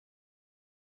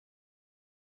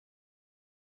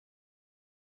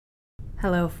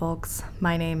Hello, folks.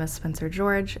 My name is Spencer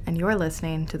George, and you're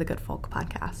listening to the Good Folk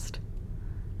Podcast.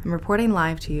 I'm reporting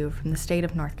live to you from the state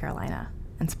of North Carolina,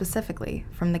 and specifically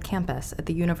from the campus at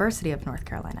the University of North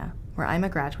Carolina, where I'm a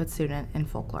graduate student in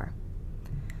folklore.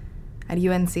 At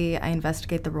UNC, I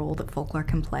investigate the role that folklore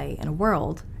can play in a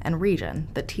world and region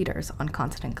that teeters on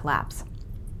constant collapse.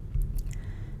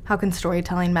 How can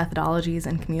storytelling methodologies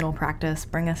and communal practice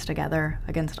bring us together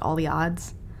against all the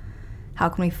odds? How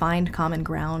can we find common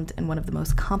ground in one of the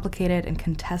most complicated and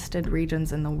contested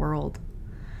regions in the world?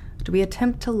 Do we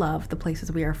attempt to love the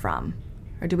places we are from,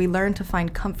 or do we learn to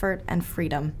find comfort and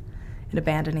freedom in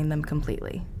abandoning them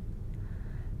completely?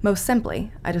 Most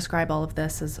simply, I describe all of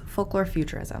this as folklore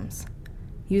futurisms,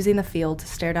 using the field to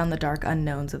stare down the dark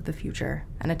unknowns of the future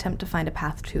and attempt to find a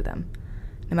path to them,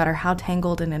 no matter how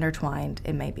tangled and intertwined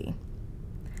it may be.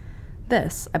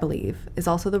 This, I believe, is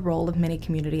also the role of many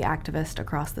community activists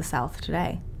across the South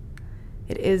today.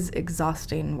 It is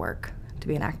exhausting work to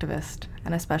be an activist,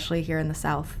 and especially here in the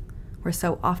South, where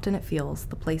so often it feels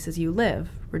the places you live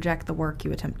reject the work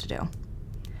you attempt to do.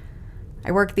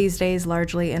 I work these days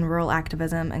largely in rural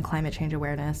activism and climate change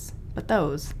awareness, but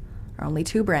those are only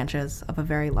two branches of a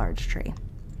very large tree.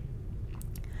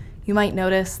 You might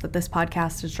notice that this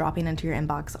podcast is dropping into your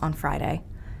inbox on Friday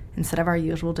instead of our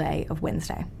usual day of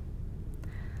Wednesday.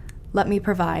 Let me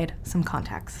provide some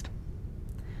context.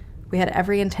 We had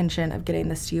every intention of getting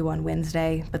this to you on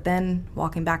Wednesday, but then,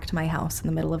 walking back to my house in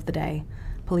the middle of the day,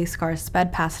 police cars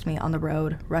sped past me on the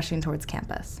road, rushing towards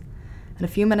campus. And a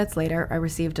few minutes later, I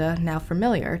received a now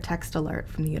familiar text alert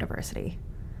from the university.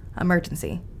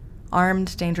 Emergency.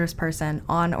 Armed, dangerous person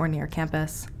on or near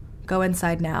campus. Go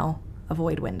inside now.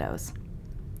 Avoid windows.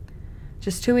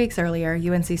 Just 2 weeks earlier,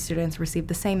 UNC students received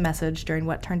the same message during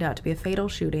what turned out to be a fatal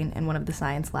shooting in one of the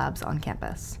science labs on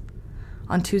campus.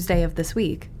 On Tuesday of this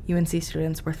week, UNC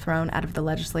students were thrown out of the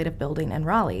legislative building in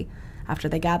Raleigh after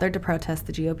they gathered to protest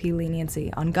the GOP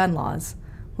leniency on gun laws,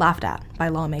 laughed at by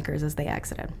lawmakers as they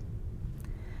exited.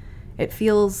 It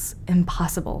feels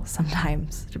impossible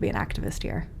sometimes to be an activist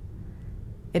here.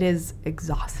 It is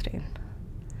exhausting.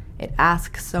 It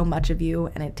asks so much of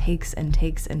you, and it takes and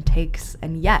takes and takes,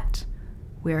 and yet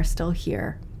we are still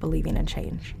here believing in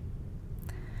change.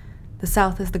 The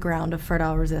South is the ground of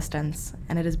fertile resistance,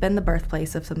 and it has been the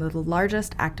birthplace of some of the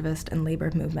largest activist and labor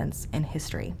movements in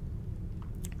history.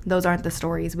 Those aren't the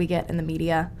stories we get in the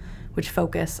media, which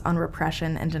focus on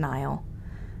repression and denial.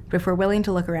 But if we're willing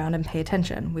to look around and pay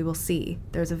attention, we will see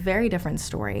there's a very different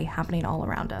story happening all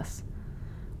around us.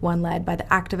 One led by the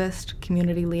activist,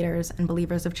 community leaders, and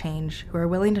believers of change who are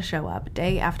willing to show up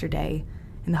day after day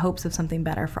in the hopes of something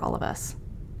better for all of us.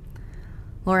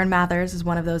 Lauren Mathers is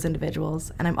one of those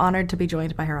individuals, and I'm honored to be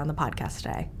joined by her on the podcast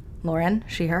today. Lauren,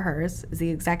 she, her, hers, is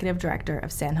the executive director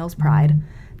of Sandhills Pride,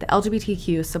 the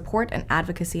LGBTQ support and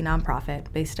advocacy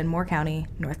nonprofit based in Moore County,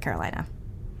 North Carolina.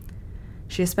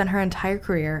 She has spent her entire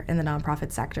career in the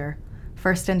nonprofit sector,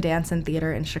 first in dance and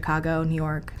theater in Chicago, New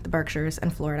York, the Berkshires,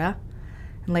 and Florida,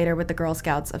 and later with the Girl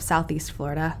Scouts of Southeast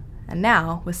Florida, and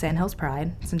now with Sandhills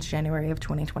Pride since January of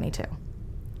 2022.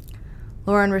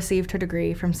 Lauren received her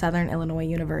degree from Southern Illinois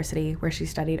University, where she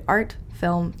studied art,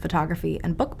 film, photography,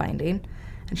 and bookbinding,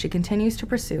 and she continues to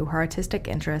pursue her artistic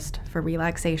interest for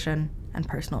relaxation and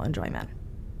personal enjoyment.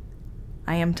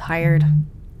 I am tired.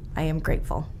 I am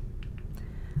grateful.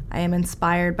 I am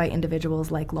inspired by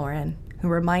individuals like Lauren, who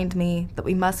remind me that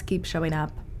we must keep showing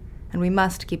up and we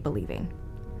must keep believing.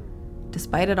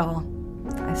 Despite it all,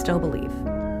 I still believe.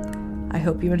 I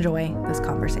hope you enjoy this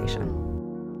conversation.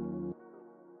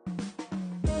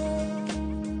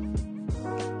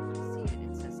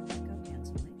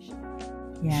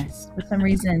 Yes, for some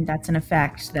reason that's an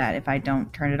effect that if I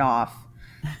don't turn it off,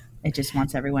 it just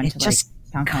wants everyone to just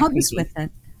sound comes with it.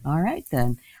 All right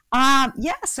then.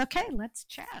 Yes, okay, let's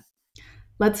chat.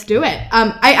 Let's do it.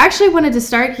 I actually wanted to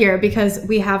start here because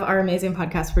we have our amazing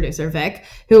podcast producer, Vic,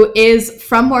 who is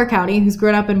from Moore County, who's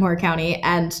grown up in Moore County.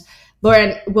 And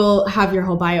Lauren will have your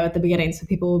whole bio at the beginning, so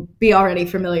people will be already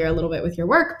familiar a little bit with your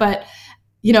work. But,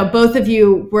 you know, both of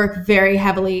you work very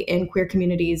heavily in queer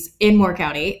communities in Moore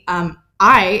County.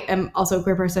 I am also a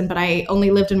queer person, but I only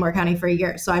lived in Moore County for a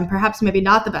year. So I'm perhaps maybe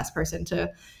not the best person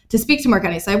to speak to Moore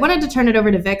County. So I wanted to turn it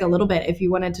over to Vic a little bit if you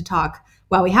wanted to talk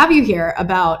while we have you here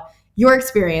about your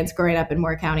experience growing up in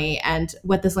Moore County and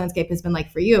what this landscape has been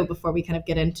like for you before we kind of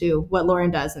get into what Lauren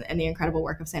does and the incredible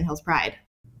work of Sandhills Pride.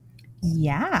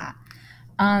 Yeah.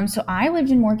 So I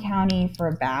lived in Moore County for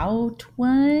about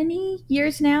 20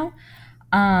 years now.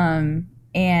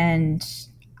 And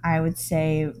I would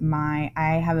say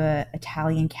I have a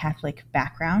Italian Catholic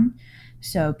background.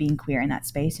 So being queer in that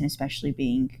space, and especially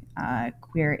being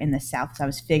queer in the South, so I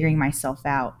was figuring myself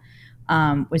out,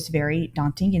 was very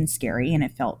daunting and scary, and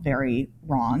it felt very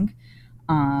wrong.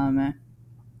 And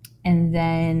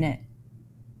then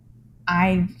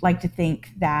I like to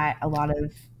think that a lot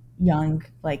of young,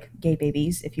 like gay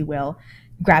babies, if you will,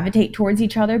 gravitate towards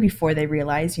each other before they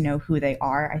realize, who they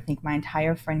are. I think my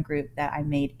entire friend group that I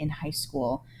made in high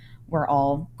school were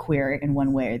all queer in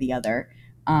one way or the other.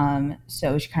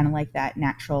 So it's kind of like that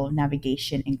natural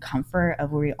navigation and comfort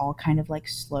of where we all kind of like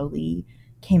slowly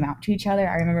came out to each other.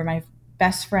 I remember my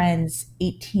best friend's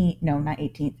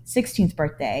 16th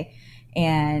birthday,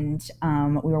 and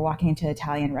we were walking into an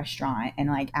Italian restaurant, and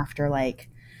like after like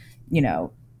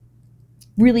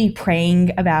really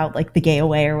praying about like the gay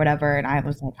away or whatever, and I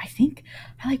was like, I think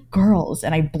I like girls,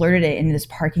 and I blurted it in this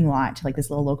parking lot to like this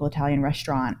little local Italian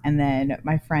restaurant, and then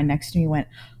my friend next to me went,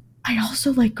 I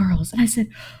also like girls, and I said,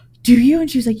 do you? And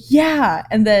she was like, yeah.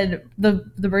 And then the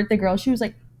birthday girl, she was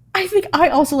like, I think I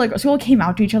also like girls. So we all came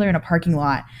out to each other in a parking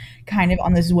lot kind of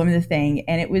on this woman thing,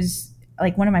 and it was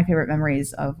like one of my favorite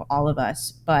memories of all of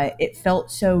us, but it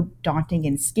felt so daunting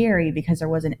and scary because there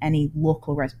wasn't any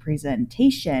local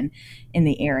representation in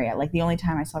the area. Like the only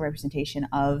time I saw representation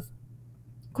of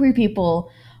queer people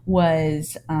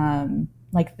was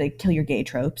like the kill your gay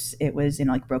tropes. It was in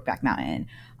like Brokeback Mountain.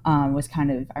 Was kind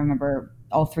of, I remember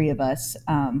all three of us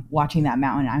watching that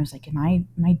mountain. I was like, am I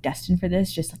destined for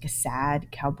this? Just like a sad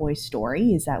cowboy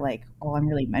story? Is that like all I'm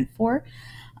really meant for?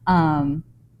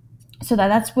 So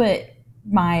that's what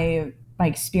my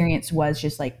experience was,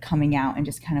 just like coming out and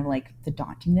just kind of like the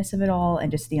dauntingness of it all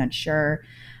and just the unsure,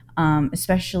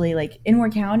 especially like in Moore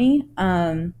County.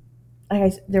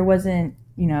 There wasn't,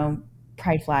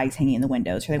 pride flags hanging in the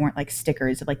windows, or they weren't like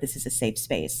stickers of like, this is a safe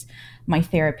space. My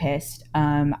therapist,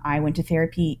 I went to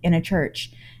therapy in a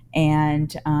church,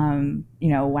 and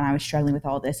when I was struggling with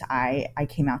all this, I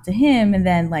came out to him, and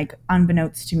then like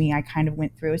unbeknownst to me, I kind of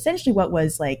went through essentially what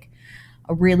was like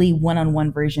a really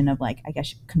one-on-one version of like, I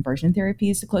guess, conversion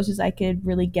therapy is the closest I could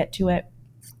really get to it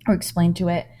or explain to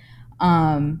it.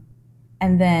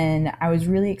 And then I was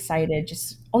really excited,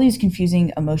 just all these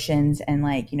confusing emotions and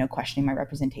like, questioning my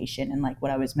representation and like what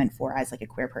I was meant for as like a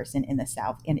queer person in the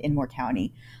South and in Moore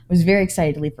County. I was very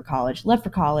excited to leave for college. Left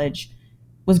for college,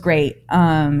 was great.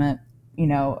 Met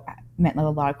like a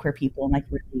lot of queer people and like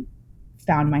really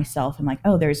found myself and like,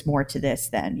 oh, there's more to this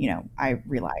than, I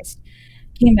realized.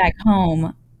 Came back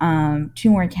home to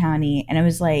Moore County, and it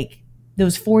was like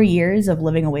those 4 years of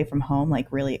living away from home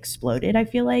like really exploded, I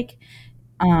feel like.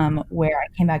 Where I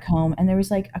came back home and there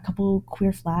was like a couple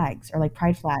queer flags or like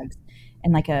pride flags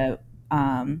and like a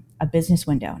business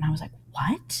window. And I was like,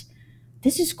 what?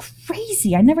 This is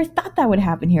crazy. I never thought that would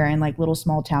happen here in like little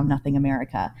small town, nothing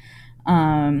America.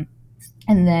 And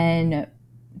then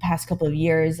the past couple of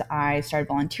years, I started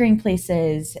volunteering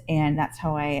places, and that's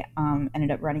how I ended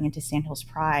up running into Sandhills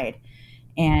Pride.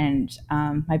 And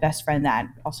my best friend that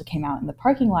also came out in the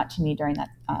parking lot to me during that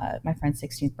my friend's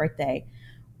 16th birthday,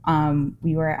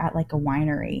 we were at like a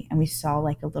winery, and we saw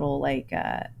like a little like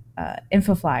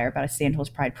info flyer about a Sandhills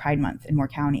Pride Month in Moore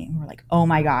County, and we're like, oh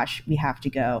my gosh, we have to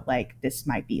go. Like this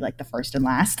might be like the first and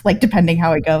last, like depending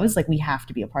how it goes, like we have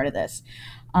to be a part of this.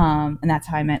 And that's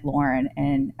how I met Lauren,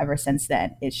 and ever since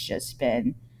then it's just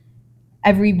been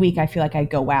every week I feel like I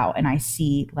go out and I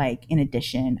see like an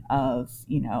addition of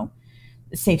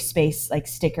safe space like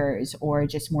stickers, or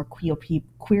just more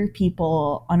queer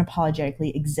people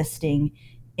unapologetically existing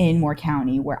in Moore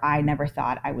County, where I never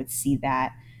thought I would see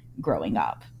that growing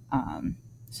up.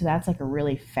 So that's like a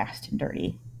really fast and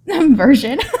dirty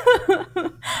version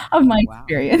of my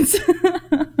experience.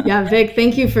 Yeah, Vic,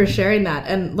 thank you for sharing that.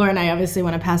 And Lauren, I obviously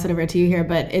want to pass it over to you here,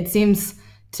 but it seems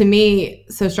to me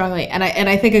so strongly, and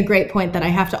I think a great point that I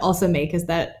have to also make is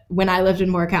that when I lived in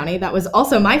Moore County, that was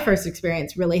also my first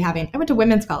experience really I went to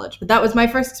women's college, but that was my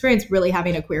first experience really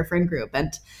having a queer friend group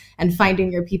and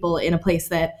finding your people in a place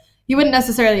that you wouldn't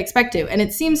necessarily expect to. And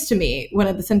it seems to me one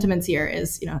of the sentiments here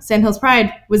is, Sandhills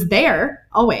Pride was there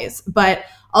always, but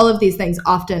all of these things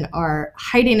often are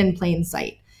hiding in plain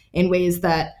sight in ways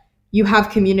that you have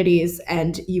communities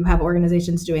and you have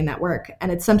organizations doing that work.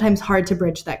 And it's sometimes hard to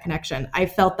bridge that connection. I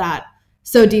felt that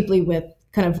so deeply with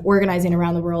kind of organizing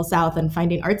around the rural South and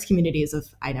finding arts communities of,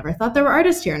 I never thought there were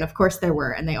artists here. And of course there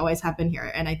were, and they always have been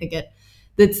here. And I think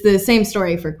it's the same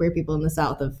story for queer people in the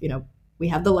South of, we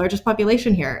have the largest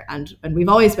population here, and we've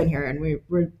always been here, and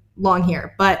we're long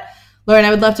here. But Lauren,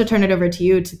 I would love to turn it over to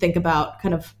you to think about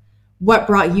kind of what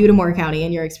brought you to Moore County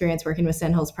and your experience working with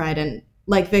Sandhills Pride. And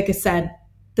like Vic has said,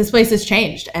 this place has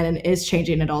changed and is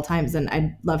changing at all times. And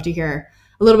I'd love to hear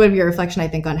a little bit of your reflection, I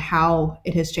think, on how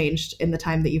it has changed in the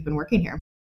time that you've been working here.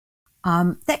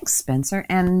 Thanks, Spencer.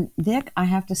 And Vic, I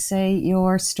have to say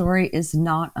your story is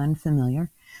not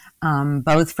unfamiliar,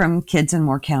 both from kids in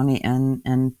Moore County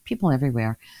and people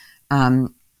everywhere.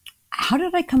 How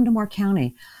did I come to Moore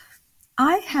County?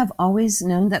 I have always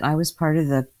known that I was part of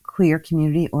the queer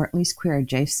community, or at least queer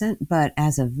adjacent, but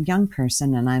as a young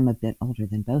person, and I'm a bit older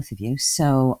than both of you,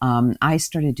 so I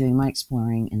started doing my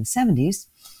exploring in the 70s.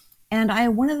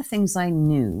 And one of the things I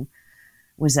knew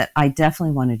was that I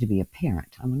definitely wanted to be a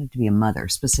parent. I wanted to be a mother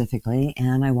specifically,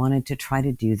 and I wanted to try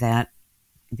to do that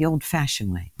the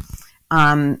old-fashioned way.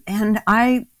 And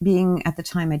I, being at the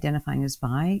time identifying as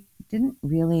bi, didn't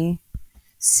really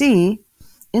see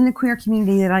in the queer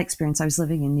community that I experienced. I was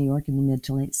living in New York in the mid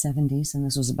to late 70s, and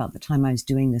this was about the time I was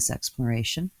doing this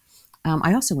exploration.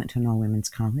 I also went to an all-women's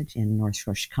college in North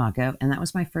Shore, Chicago, and that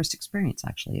was my first experience,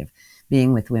 actually, of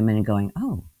being with women and going,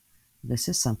 oh, this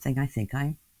is something I think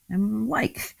I am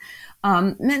like.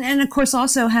 And of course,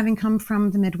 also having come from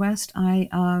the Midwest, I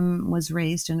was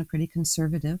raised in a pretty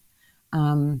conservative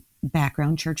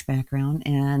background, church background,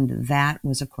 and that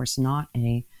was, of course, not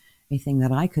a thing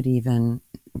that I could even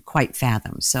quite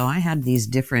fathom. So I had these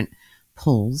different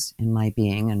pulls in my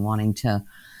being and wanting to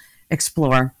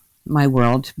explore my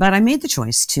world. But I made the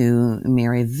choice to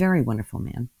marry a very wonderful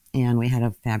man. And we had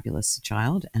a fabulous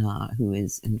child who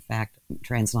is, in fact,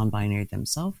 trans non-binary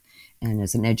themselves and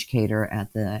is an educator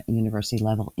at the university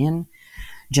level in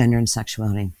gender and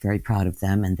sexuality. Very proud of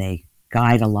them. And they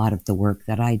guide a lot of the work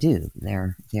that I do.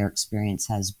 Their experience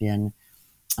has been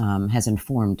has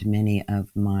informed many of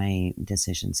my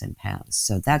decisions and paths.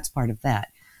 So that's part of that.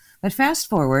 But fast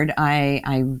forward,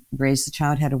 I raised the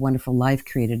child, had a wonderful life,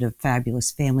 created a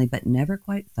fabulous family, but never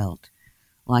quite felt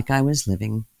like I was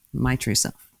living my true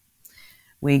self.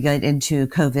 We got into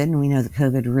COVID, and we know that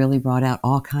COVID really brought out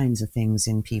all kinds of things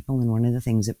in people. And one of the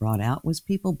things it brought out was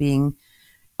people being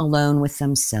alone with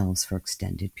themselves for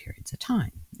extended periods of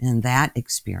time. And that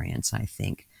experience, I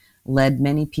think, led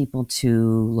many people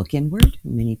to look inward,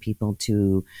 many people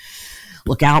to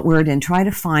look outward and try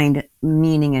to find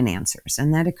meaning and answers.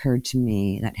 And that happened to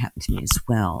me as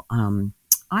well.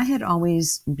 I had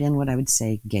always been what I would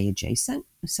say gay adjacent.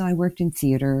 So I worked in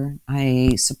theater.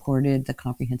 I supported the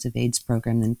Comprehensive AIDS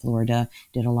program in Florida,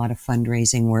 did a lot of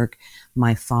fundraising work.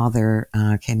 My father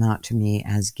came out to me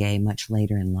as gay much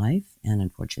later in life, and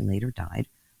unfortunately later died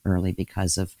early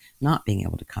because of not being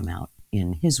able to come out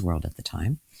in his world at the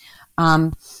time.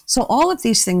 So all of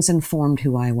these things informed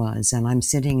who I was, and I'm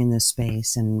sitting in this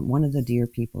space, and one of the dear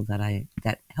people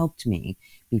that helped me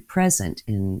be present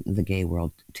in the gay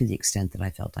world to the extent that I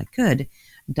felt I could,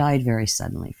 died very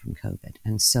suddenly from COVID.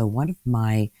 And so one of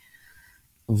my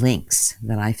links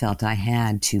that I felt I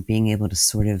had to being able to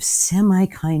sort of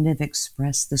kind of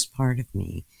express this part of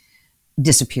me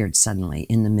disappeared suddenly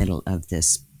in the middle of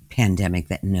this pandemic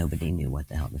that nobody knew what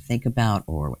the hell to think about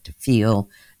or what to feel,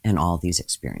 and all these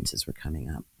experiences were coming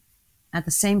up. At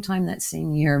the same time, that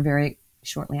same year, very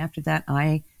shortly after that,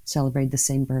 I celebrated the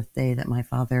same birthday that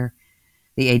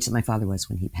the age that my father was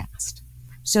when he passed.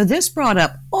 So this brought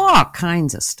up all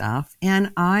kinds of stuff,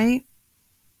 and I,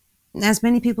 as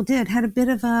many people did, had a bit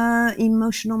of a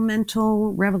emotional,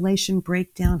 mental revelation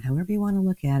breakdown, however you want to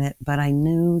look at it, but I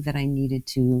knew that I needed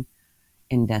to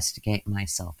investigate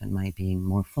myself and my being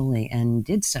more fully, and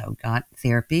did so. Got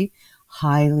therapy.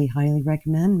 Highly, highly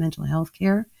recommend mental health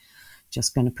care.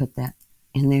 Just going to put that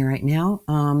in there right now.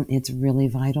 It's really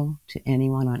vital to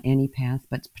anyone on any path,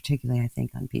 but particularly I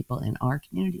think on people in our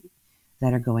community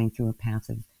that are going through a path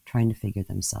of trying to figure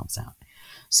themselves out.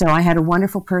 So I had a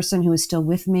wonderful person who was still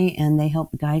with me, and they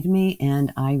helped guide me,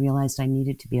 and I realized I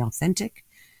needed to be authentic.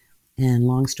 And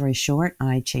long story short,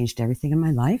 I changed everything in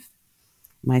my life.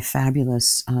 My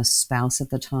fabulous spouse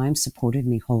at the time supported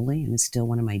me wholly and is still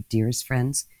one of my dearest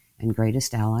friends and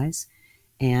greatest allies.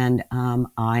 And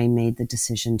I made the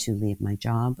decision to leave my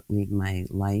job, leave my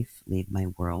life, leave my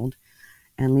world,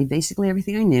 and leave basically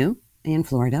everything I knew in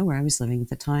Florida, where I was living at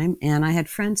the time. And I had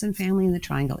friends and family in the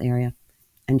Triangle area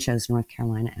and chose North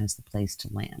Carolina as the place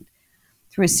to land.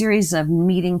 Through a series of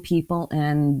meeting people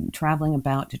and traveling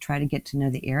about to try to get to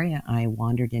know the area, I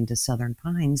wandered into Southern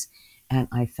Pines, and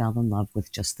I fell in love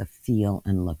with just the feel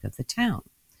and look of the town,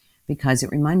 because it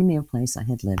reminded me of a place I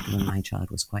had lived when my child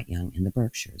was quite young in the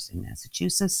Berkshires in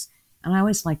Massachusetts. And I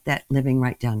always liked that living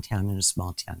right downtown in a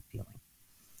small town feeling.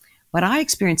 But I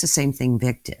experienced the same thing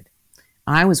Vic did.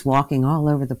 I was walking all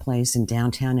over the place in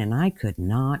downtown, and I could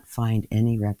not find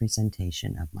any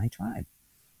representation of my tribe.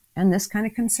 And this kind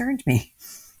of concerned me,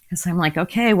 because I'm like,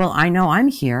 okay, well, I know I'm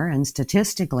here, and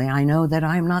statistically, I know that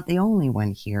I'm not the only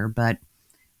one here, but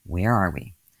where are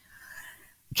we?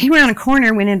 Came around a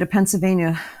corner, went into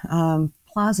Pennsylvania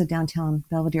Plaza, downtown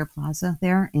Belvedere Plaza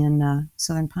there in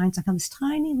Southern Pines. I found this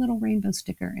tiny little rainbow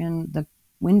sticker in the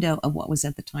window of what was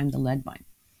at the time the lead mine.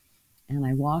 And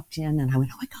I walked in and I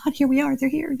went, oh my God, here we are. They're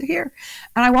here. They're here.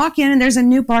 And I walk in and there's a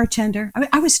new bartender.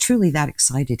 I was truly that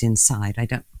excited inside. I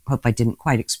don't hope I didn't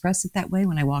quite express it that way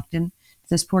when I walked in to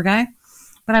this poor guy.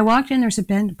 But I walked in, there's a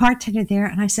bartender there.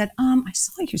 And I said, I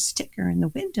saw your sticker in the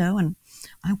window and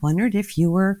I wondered if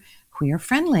you were queer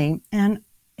friendly. And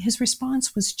his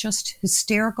response was just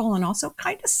hysterical and also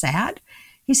kind of sad.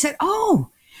 He said, oh,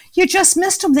 you just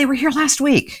missed them. They were here last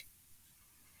week.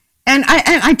 And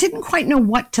I didn't quite know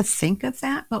what to think of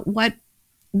that, but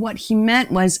what he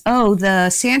meant was, the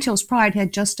Sandhills Pride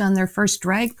had just done their first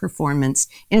drag performance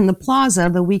in the plaza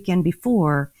the weekend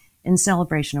before in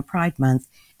celebration of Pride Month,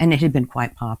 and it had been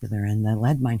quite popular, and the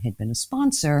lead mine had been a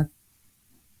sponsor.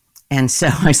 And so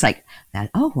I was like,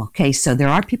 okay, so there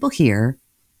are people here,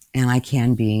 and I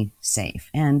can be safe.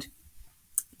 And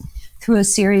through a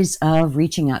series of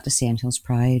reaching out to Sandhills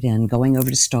Pride and going over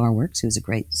to Starworks, who's a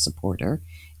great supporter,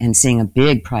 and seeing a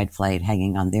big pride flag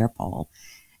hanging on their pole,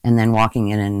 and then walking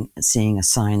in and seeing a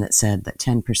sign that said that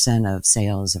 10% of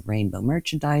sales of rainbow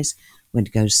merchandise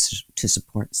would go to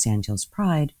support Sandhills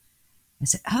Pride, I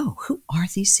said, who are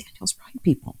these Sandhills Pride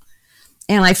people?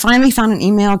 And I finally found an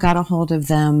email, got a hold of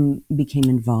them, became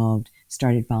involved,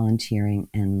 started volunteering,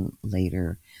 and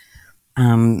later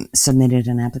submitted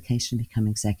an application to become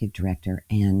executive director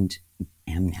and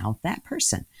am now that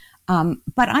person.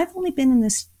 But I've only been in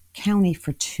this county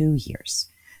for 2 years.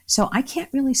 So I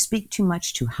can't really speak too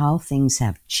much to how things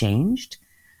have changed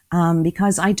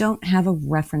because I don't have a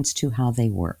reference to how they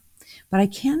were. But I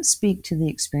can speak to the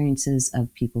experiences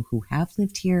of people who have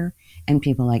lived here and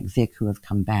people like Vic who have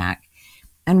come back.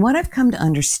 And what I've come to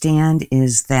understand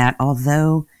is that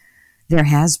although there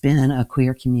has been a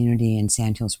queer community and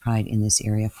Sandhills Pride in this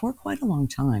area for quite a long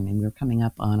time, and we're coming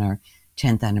up on our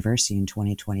 10th anniversary in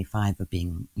 2025 of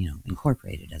being,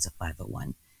 incorporated as a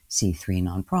 501c3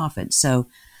 nonprofit. So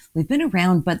we've been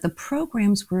around, but the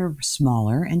programs were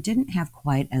smaller and didn't have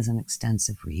quite as an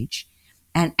extensive reach.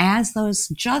 And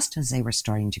just as they were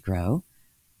starting to grow,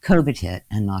 COVID hit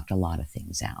and knocked a lot of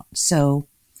things out. So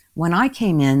when I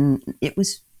came in,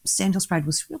 Sandhills Pride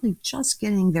was really just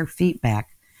getting their feet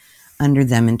back under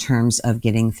them in terms of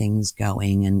getting things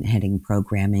going and heading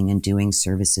programming and doing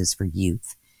services for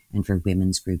youth and for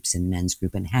women's groups and men's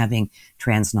group and having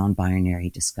trans non-binary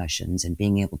discussions and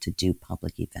being able to do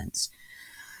public events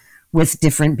with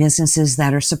different businesses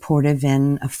that are supportive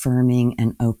and affirming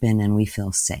and open, and we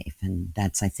feel safe. And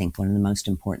that's, I think, one of the most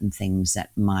important things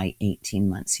that my 18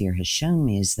 months here has shown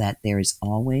me is that there is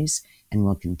always and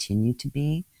will continue to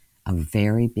be a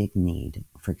very big need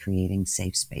for creating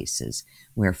safe spaces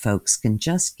where folks can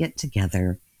just get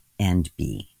together and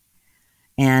be.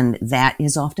 And that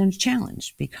is often a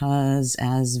challenge because,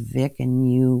 as Vic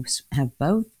and you have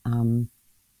both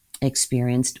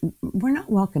experienced, we're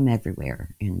not welcome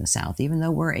everywhere in the South, even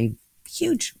though we're a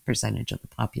huge percentage of the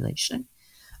population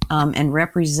and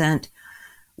represent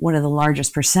one of the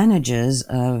largest percentages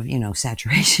of,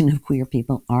 saturation of queer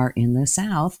people are in the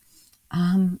South.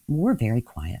 We're very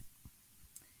quiet.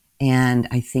 And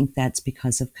I think that's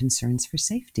because of concerns for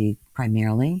safety,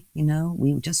 primarily.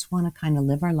 We just want to kind of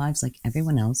live our lives like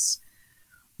everyone else.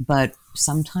 But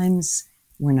sometimes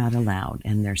we're not allowed.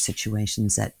 And there are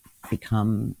situations that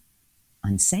become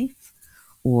unsafe,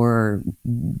 or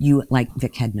you, like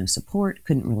Vic, had no support,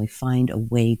 couldn't really find a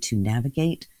way to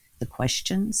navigate the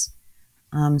questions.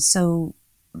 So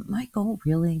my goal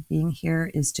really being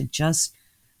here is to just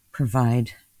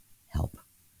provide help.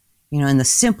 In the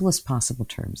simplest possible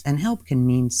terms. And help can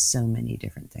mean so many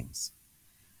different things.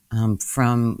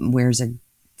 From where's a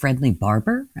friendly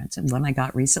barber, that's one I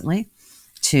got recently,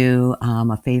 to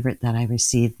a favorite that I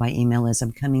received by email as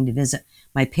I'm coming to visit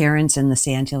my parents in the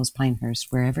Sandhills,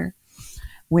 Pinehurst, wherever.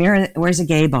 Where's a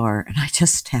gay bar? And I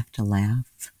just have to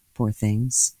laugh, poor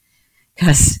things,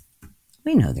 because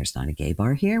we know there's not a gay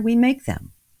bar here. We make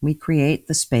them. We create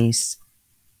the space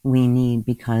we need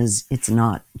because it's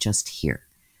not just here.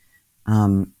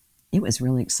 It was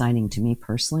really exciting to me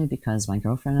personally because my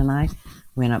girlfriend and I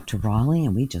went up to Raleigh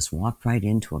and we just walked right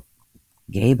into a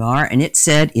gay bar and it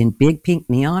said in big pink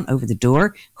neon over the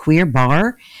door, queer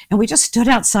bar. And we just stood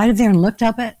outside of there and looked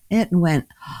up at it and went,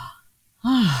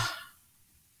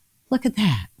 look at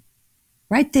that.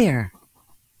 Right there,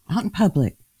 out in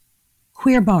public,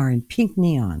 queer bar in pink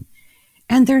neon.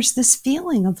 And there's this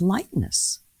feeling of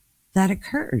lightness that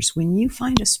occurs when you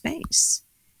find a space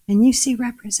and you see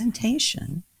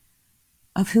representation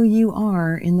of who you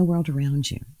are in the world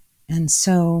around you. And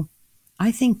so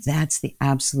I think that's the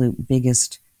absolute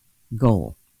biggest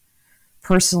goal.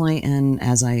 Personally, and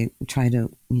as I try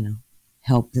to,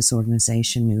 help this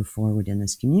organization move forward in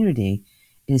this community,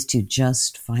 is to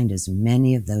just find as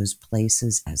many of those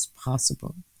places as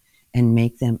possible and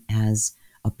make them as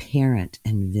apparent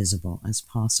and visible as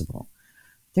possible.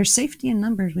 There's safety in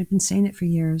numbers. We've been saying it for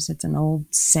years. It's an old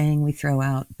saying we throw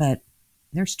out, but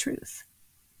there's truth.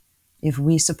 If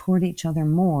we support each other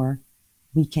more,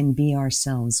 we can be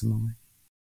ourselves more.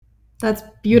 That's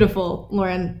beautiful,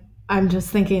 Lauren. I'm just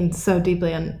thinking so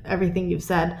deeply on everything you've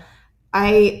said.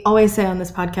 I always say on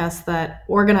this podcast that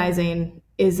organizing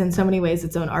is in so many ways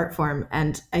its own art form.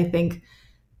 And I think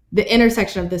the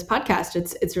intersection of this podcast,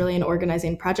 it's really an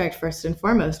organizing project first and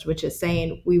foremost, which is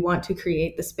saying we want to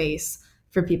create the space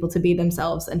for people to be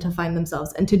themselves and to find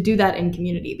themselves and to do that in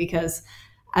community. Because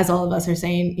as all of us are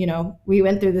saying, we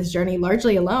went through this journey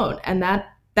largely alone. And that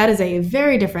is a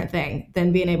very different thing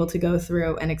than being able to go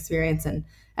through and experience and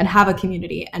have a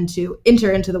community and to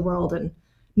enter into the world and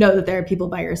know that there are people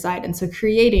by your side. And so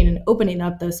creating and opening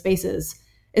up those spaces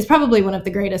is probably one of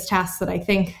the greatest tasks that I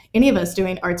think any of us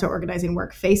doing arts or organizing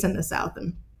work face in the South.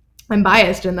 And I'm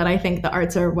biased in that I think the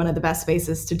arts are one of the best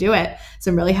spaces to do it.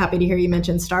 So I'm really happy to hear you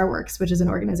mention Starworks, which is an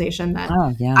organization that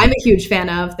I'm a huge fan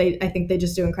of. I think they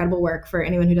just do incredible work. For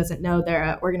anyone who doesn't know, they're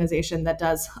an organization that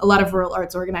does a lot of rural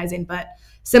arts organizing, but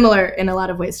similar in a lot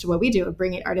of ways to what we do of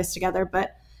bringing artists together.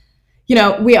 But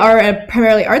we are a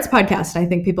primarily arts podcast. I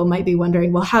think people might be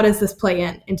wondering, well, how does this play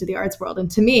into the arts world?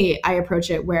 And to me, I approach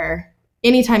it where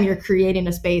anytime you're creating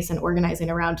a space and organizing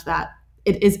around that,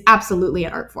 it is absolutely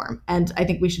an art form. And I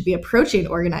think we should be approaching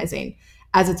organizing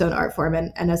as its own art form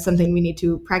and as something we need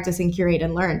to practice and curate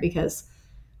and learn, because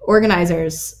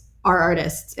organizers are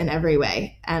artists in every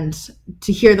way. And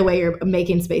to hear the way you're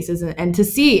making spaces and to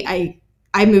see,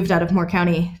 I moved out of Moore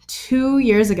County 2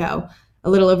 years ago, a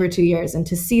little over 2 years, and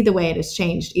to see the way it has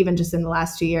changed even just in the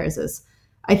last 2 years is,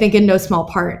 I think, in no small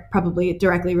part probably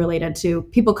directly related to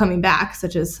people coming back,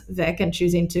 such as Vic, and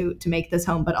choosing to make this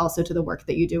home, but also to the work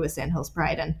that you do with Sandhills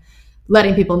Pride and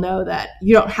letting people know that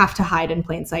you don't have to hide in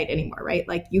plain sight anymore, right?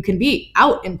 Like, you can be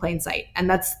out in plain sight,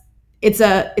 and it's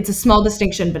a small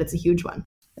distinction, but it's a huge one.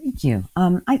 Thank you.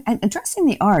 Addressing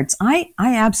the arts, I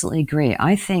absolutely agree.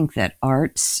 I think that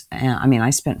arts, I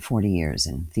spent 40 years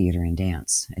in theater and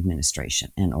dance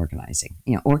administration and organizing.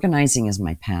 Organizing is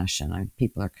my passion.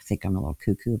 People think I'm a little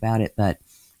cuckoo about it, but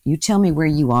you tell me where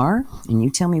you are and you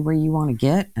tell me where you want to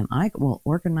get, and I will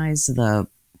organize the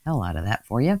hell out of that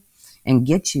for you and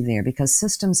get you there, because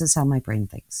systems is how my brain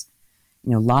thinks.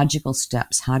 Logical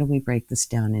steps. How do we break this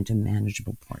down into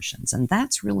manageable portions? And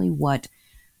that's really what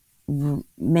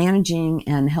managing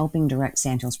and helping direct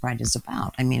Sandhills Pride is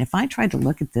about. If I tried to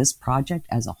look at this project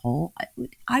as a whole,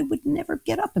 I would never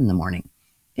get up in the morning.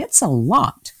 It's a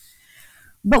lot.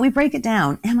 But we break it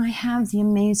down, and I have the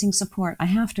amazing support. I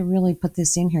have to really put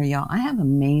this in here, y'all. I have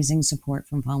amazing support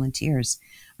from volunteers.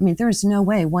 There is no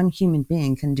way one human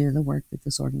being can do the work that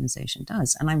this organization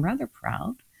does. And I'm rather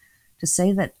proud to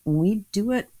say that we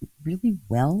do it really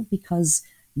well, because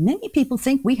many people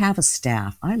think we have a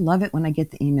staff. I love it when I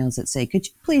get the emails that say, could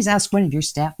you please ask one of your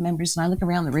staff members? And I look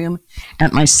around the room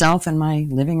at myself in my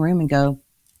living room and go,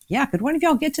 yeah, could one of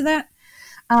y'all get to that?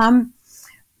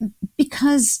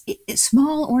 Because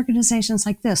small organizations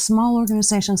like this, small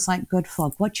organizations like Good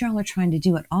Folk, what y'all are trying to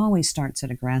do, it always starts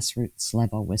at a grassroots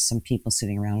level with some people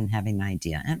sitting around and having an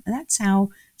idea. And that's how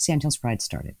Sandhills Pride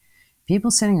started.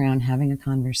 People sitting around having a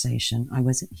conversation. I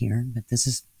wasn't here, but this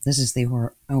is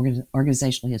the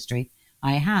organizational history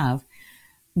I have.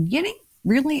 Getting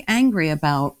really angry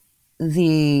about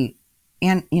the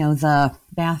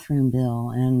bathroom bill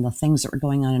and the things that were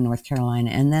going on in North Carolina,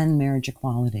 and then marriage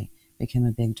equality became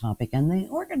a big topic, and they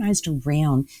organized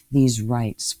around these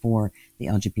rights for the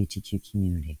LGBTQ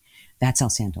community. That's how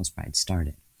Sandhills Pride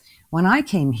started. When I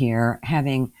came here,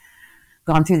 having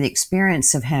gone through the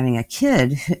experience of having a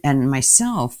kid and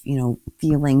myself,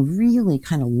 feeling really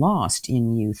kind of lost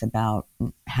in youth about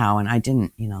how, and I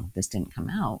didn't, this didn't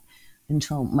come out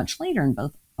until much later in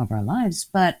both of our lives,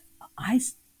 but I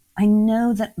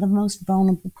know that the most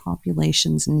vulnerable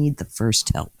populations need the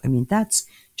first help. That's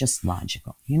just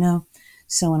logical,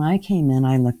 So when I came in,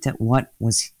 I looked at what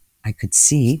I could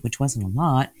see, which wasn't a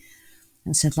lot,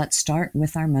 and said, let's start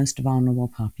with our most vulnerable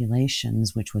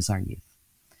populations, which was our youth.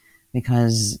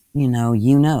 Because, you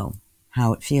know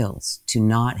how it feels to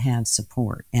not have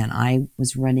support. And I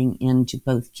was running into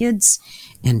both kids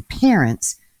and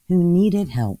parents who needed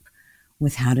help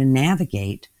with how to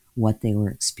navigate what they were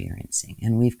experiencing.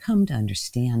 And we've come to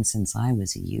understand since I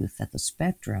was a youth that the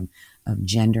spectrum of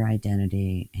gender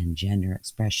identity and gender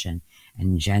expression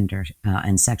and gender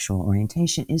and sexual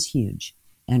orientation is huge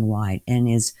and wide and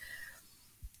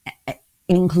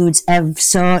includes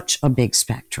such a big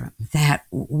spectrum that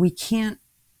we can't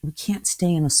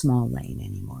stay in a small lane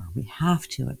anymore. We have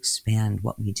to expand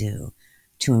what we do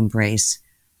to embrace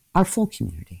our full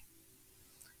community.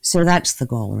 So that's the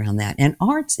goal around that. And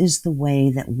arts is the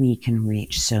way that we can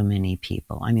reach so many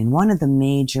people. I mean, one of the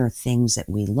major things that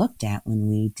we looked at when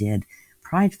we did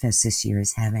Pride Fest this year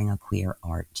is having a queer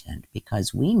art tent,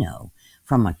 because we know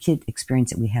from a kid experience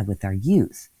that we have with our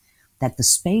youth that the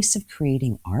space of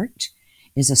creating art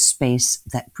is a space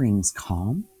that brings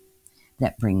calm,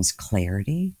 that brings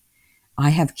clarity.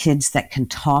 I have kids that can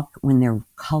talk when they're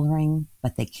coloring,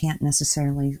 but they can't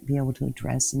necessarily be able to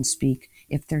address and speak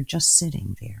if they're just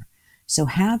sitting there. So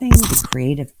having the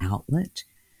creative outlet,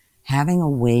 having a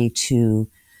way to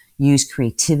use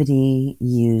creativity,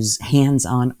 use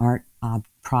hands-on art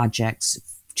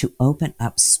projects to open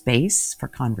up space for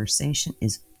conversation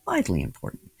is vitally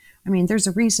important. I mean, there's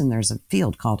a reason there's a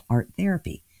field called art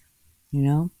therapy,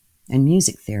 and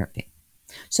music therapy.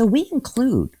 So we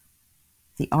include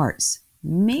the arts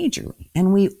majorly,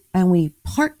 and we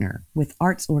partner with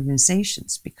arts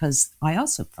organizations, because I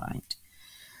also find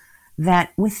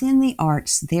that within the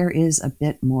arts there is a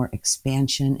bit more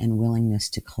expansion and willingness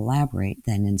to collaborate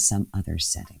than in some other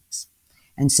settings.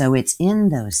 And so it's in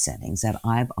those settings that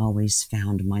I've always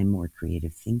found my more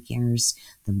creative thinkers,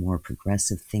 the more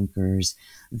progressive thinkers,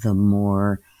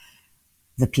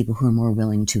 the people who are more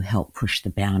willing to help push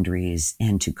the boundaries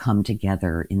and to come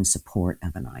together in support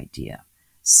of an idea.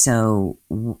 So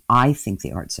I think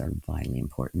the arts are vitally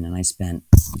important. And I spent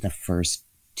the first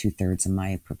 2/3 of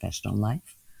my professional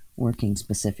life working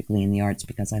specifically in the arts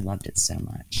because I loved it so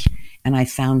much. And I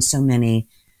found so many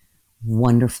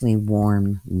wonderfully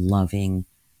warm, loving,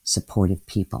 supportive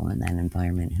people in that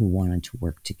environment who wanted to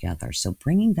work together. So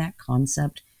bringing that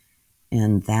concept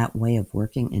and that way of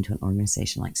working into an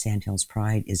organization like Sandhills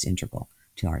Pride is integral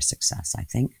to our success, I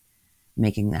think,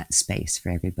 making that space for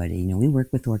everybody. We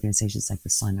work with organizations like the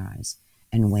Sunrise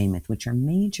and Weymouth, which are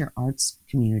major arts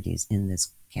communities in this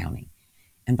county.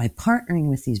 And by partnering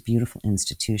with these beautiful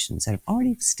institutions that have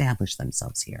already established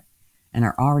themselves here and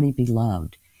are already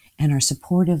beloved and are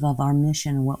supportive of our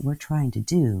mission and what we're trying to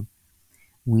do,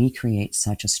 we create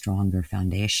such a stronger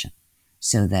foundation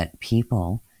so that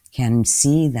people can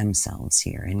see themselves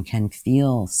here and can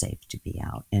feel safe to be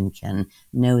out and can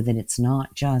know that it's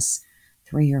not just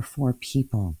 3 or 4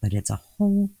 people, but it's a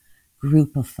whole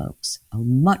group of folks, a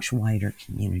much wider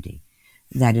community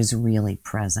that is really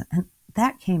present. And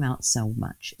that came out so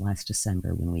much last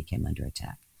December when we came under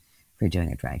attack for doing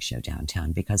a drag show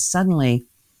downtown, because suddenly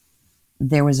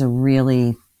there was a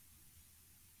really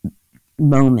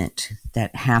moment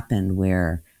that happened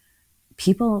where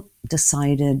people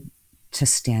decided to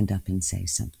stand up and say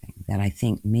something that I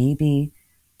think maybe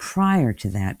prior to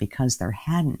that, because there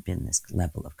hadn't been this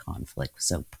level of conflict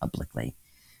so publicly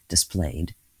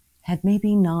displayed, had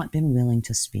maybe not been willing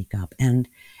to speak up. And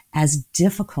as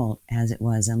difficult as it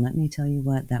was, and let me tell you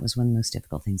what, that was one of the most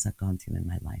difficult things I've gone through in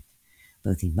my life,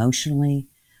 both emotionally,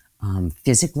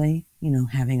 physically,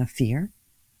 having a fear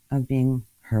of being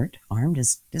hurt, harmed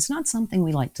is not something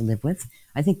we like to live with.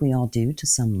 I think we all do to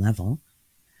some level,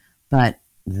 but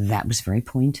that was very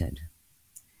pointed.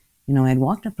 I'd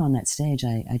walked up on that stage.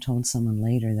 I told someone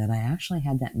later that I actually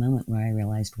had that moment where I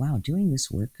realized, wow, doing this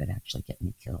work could actually get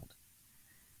me killed.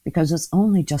 Because it's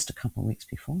only just a couple of weeks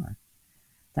before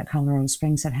that Colorado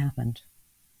Springs had happened.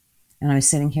 And I was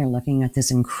sitting here looking at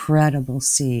this incredible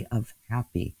sea of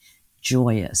happy,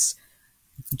 joyous,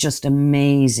 just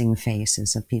amazing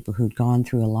faces of people who'd gone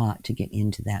through a lot to get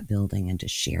into that building and to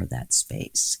share that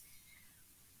space.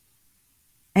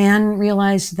 And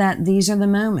realized that these are the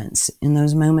moments, in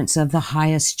those moments of the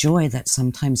highest joy, that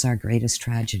sometimes our greatest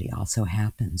tragedy also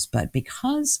happens. But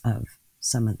because of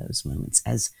some of those moments,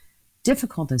 as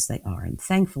difficult as they are, and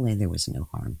thankfully there was no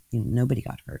harm, nobody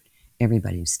got hurt,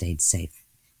 everybody stayed safe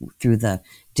through the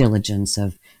diligence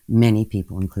of many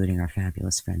people, including our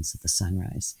fabulous friends at the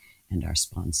Sunrise and our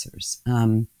sponsors.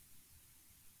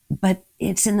 But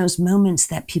it's in those moments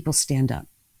that people stand up,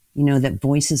 that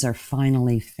voices are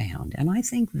finally found. And I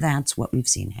think that's what we've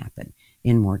seen happen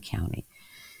in Moore County,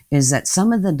 is that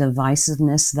some of the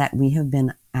divisiveness that we have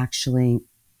been actually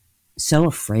so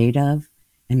afraid of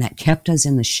and that kept us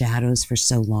in the shadows for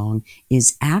so long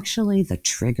is actually the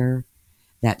trigger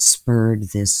that spurred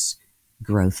this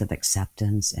growth of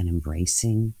acceptance and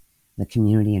embracing the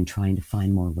community and trying to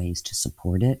find more ways to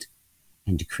support it.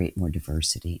 and to create more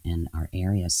diversity in our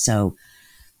area. So,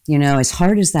 as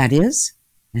hard as that is,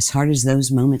 as hard as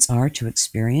those moments are to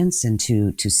experience and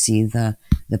to see the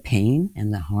pain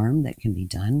and the harm that can be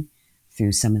done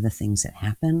through some of the things that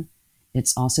happen,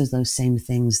 it's also those same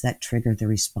things that trigger the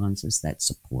responses that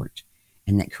support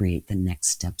and that create the next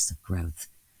steps of growth.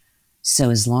 So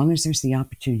as long as there's the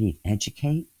opportunity to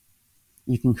educate,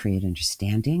 you can create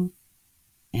understanding.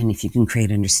 And if you can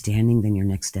create understanding, then your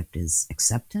next step is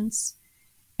acceptance.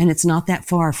 And it's not that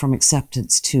far from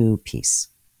acceptance to peace.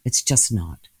 It's just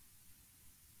not.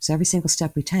 So every single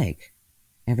step we take,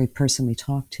 every person we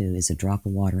talk to is a drop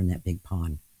of water in that big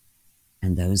pond.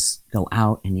 And those go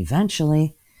out, and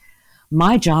eventually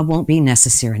my job won't be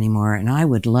necessary anymore. And I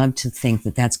would love to think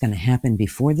that that's going to happen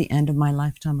before the end of my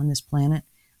lifetime on this planet.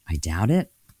 I doubt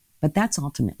it, but that's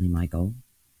ultimately my goal.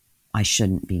 I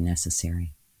shouldn't be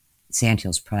necessary.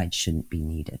 Sandhills Pride shouldn't be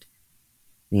needed.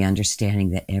 The understanding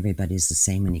that everybody's the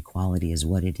same and equality is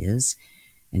what it is,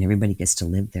 and everybody gets to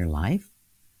live their life,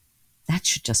 that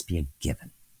should just be a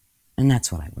given. And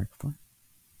that's what I work for.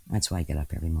 That's why I get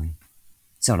up every morning,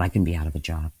 so that I can be out of a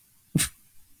job.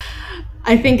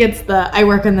 I think I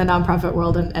work in the nonprofit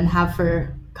world and have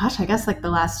for, I guess like the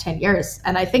last 10 years.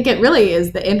 And I think it really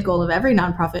is the end goal of every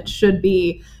nonprofit should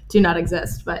be to not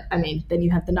exist. But I mean, then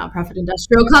you have the nonprofit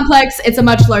industrial complex. It's a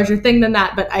much larger thing than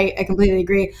that, but I completely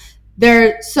agree. There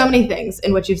are so many things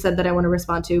in what you've said that I want to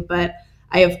respond to, but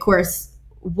I, of course,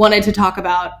 wanted to talk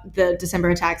about the December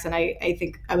attacks. And I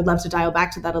think I would love to dial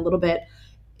back to that a little bit,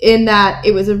 in that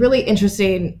it was a really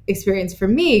interesting experience for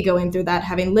me going through that.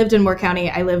 Having lived in Moore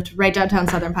County, I lived right downtown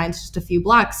Southern Pines, just a few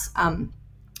blocks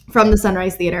from the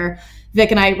Sunrise Theater. Vic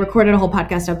and I recorded a whole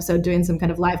podcast episode doing some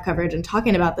kind of live coverage and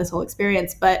talking about this whole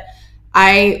experience. But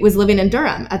I was living in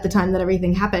Durham at the time that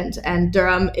everything happened. And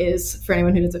Durham is, for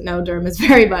anyone who doesn't know, Durham is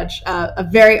very much a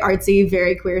very artsy,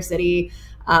 very queer city,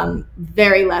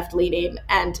 very left-leaning.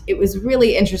 And it was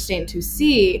really interesting to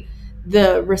see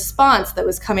the response that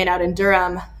was coming out in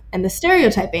Durham and the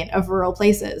stereotyping of rural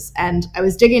places. And I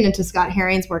was digging into Scott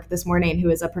Herring's work this morning, who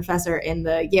is a professor in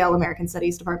the Yale American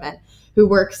Studies department, who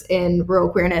works in rural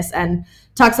queerness and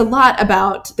talks a lot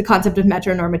about the concept of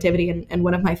metronormativity. And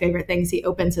one of my favorite things, he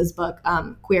opens his book,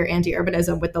 Queer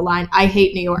Anti-Urbanism, with the line, "I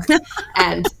hate New York."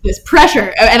 And this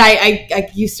pressure. And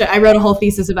I wrote a whole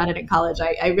thesis about it in college.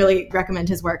 I really recommend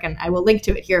his work, and I will link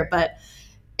to it here. But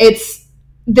it's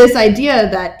this idea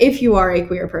that if you are a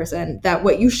queer person, that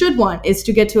what you should want is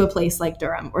to get to a place like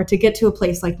Durham, or to get to a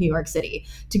place like New York City,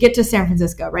 to get to San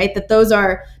Francisco, right? That those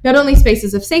are not only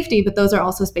spaces of safety, but those are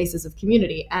also spaces of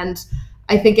community. And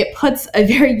I think it puts a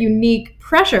very unique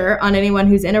pressure on anyone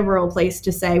who's in a rural place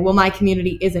to say, well, my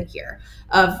community isn't here.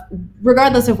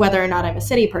 Regardless of whether or not I'm a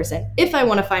city person, if I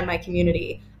want to find my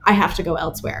community, I have to go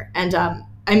elsewhere. And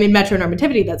I mean,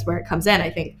 metronormativity, that's where it comes in. I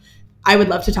think I would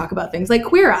love to talk about things like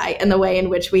Queer Eye and the way in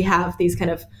which we have these kind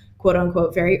of quote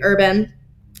unquote very urban,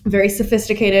 very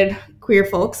sophisticated queer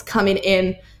folks coming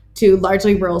in to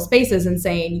largely rural spaces and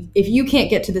saying, if you can't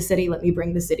get to the city, let me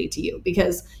bring the city to you.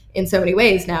 Because in so many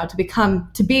ways now,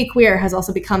 to be queer has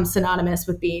also become synonymous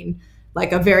with being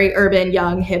like a very urban,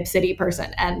 young, hip city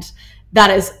person. And that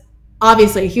is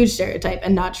obviously a huge stereotype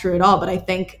and not true at all. But I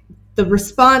think the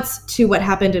response to what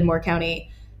happened in Moore County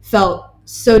felt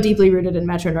so deeply rooted in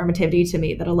metronormativity to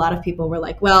me that a lot of people were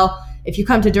like, well, if you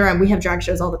come to Durham, we have drag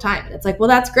shows all the time. And it's like, well,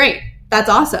 that's great. That's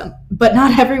awesome. But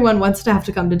not everyone wants to have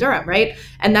to come to Durham, right?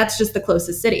 And that's just the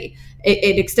closest city.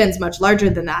 It extends much larger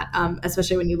than that,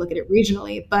 especially when you look at it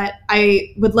regionally. But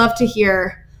I would love to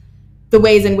hear the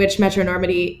ways in which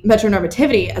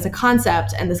metronormativity as a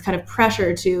concept and this kind of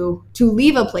pressure to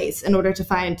leave a place in order to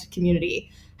find community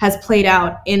has played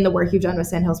out in the work you've done with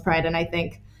Sandhills Pride. And I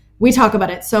think we talk about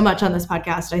it so much on this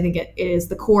podcast. I think it is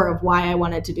the core of why I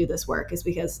wanted to do this work, is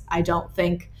because I don't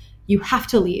think you have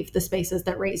to leave the spaces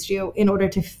that raised you in order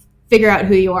to figure out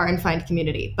who you are and find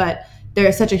community. But there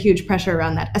is such a huge pressure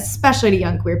around that, especially to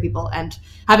young queer people. And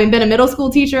having been a middle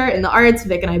school teacher in the arts,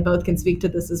 Vic and I both can speak to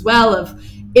this as well,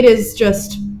 it is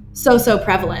just so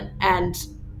prevalent. And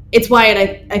it's why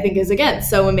I think is, again,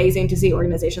 so amazing to see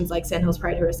organizations like Sandhills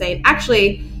Pride who are saying,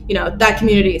 actually, that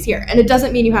community is here. And it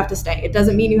doesn't mean you have to stay. It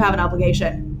doesn't mean you have an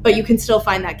obligation, but you can still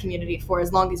find that community for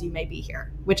as long as you may be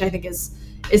here, which I think is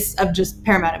of just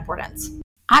paramount importance.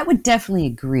 I would definitely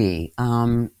agree.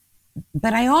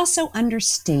 But I also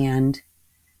understand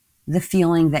the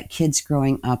feeling that kids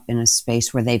growing up in a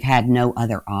space where they've had no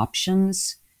other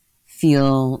options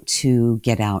feel to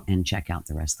get out and check out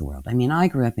the rest of the world. I mean, I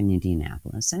grew up in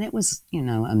Indianapolis, and it was,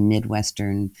 a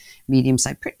Midwestern,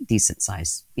 medium-sized, pretty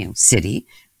decent-sized, city,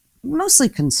 mostly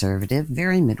conservative,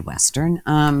 very Midwestern.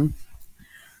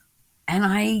 And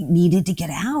I needed to get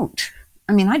out.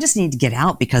 I mean, I just needed to get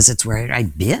out because it's where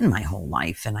I'd been my whole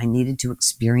life, and I needed to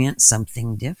experience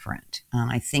something different. And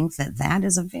I think that that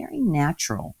is a very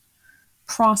natural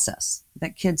process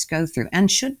that kids go through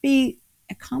and should be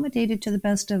accommodated to the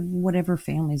best of whatever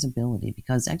family's ability,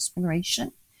 because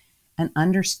exploration and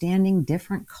understanding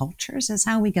different cultures is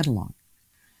how we get along.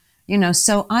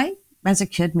 So I, as a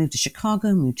kid, moved to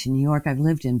Chicago, moved to New York. I've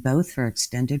lived in both for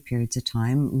extended periods of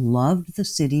time, loved the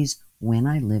cities when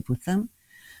I lived with them.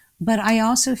 But I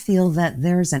also feel that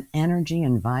there's an energy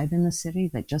and vibe in the city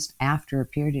that just after a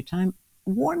period of time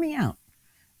wore me out.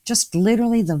 Just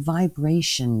literally the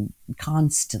vibration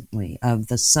constantly of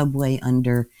the subway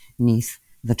underneath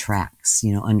the tracks,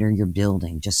 under your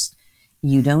building. Just,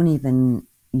 you don't even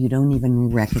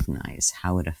recognize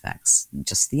how it affects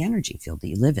just the energy field that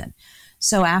you live in.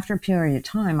 So after a period of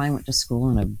time, I went to school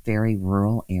in a very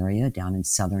rural area down in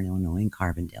southern Illinois, in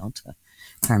Carbondale, to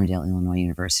Carbondale, Illinois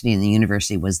University. And the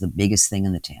university was the biggest thing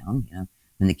in the town.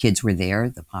 When the kids were there,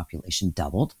 the population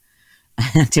doubled.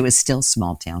 And it was still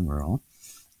small town rural.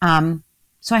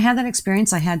 So I had that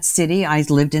experience. I had city. I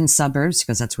lived in suburbs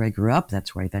because that's where I grew up.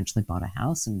 That's where I eventually bought a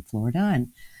house in Florida. And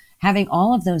having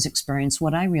all of those experiences,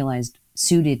 what I realized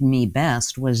suited me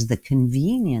best was the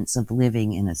convenience of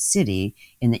living in a city,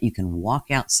 in that you can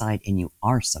walk outside and you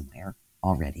are somewhere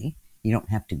already. You don't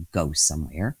have to go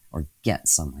somewhere or get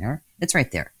somewhere. It's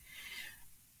right there.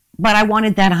 But I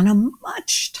wanted that on a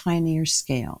much tinier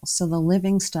scale. So the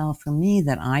living style for me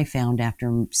that I found after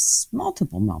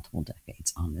multiple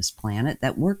decades on this planet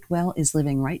that worked well is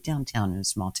living right downtown in a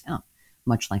small town,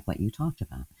 much like what you talked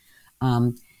about.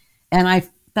 And I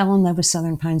fell in love with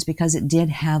Southern Pines because it did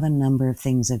have a number of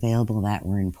things available that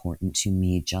were important to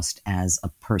me, just as a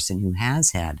person who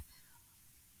has had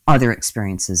other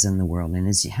experiences in the world and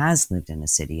has lived in a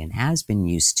city and has been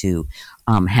used to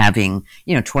having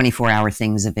 24-hour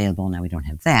things available. Now we don't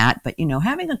have that, but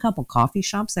having a couple coffee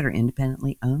shops that are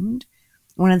independently owned.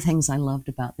 One of the things I loved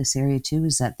about this area too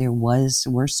is that there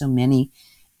were so many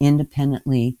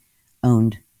independently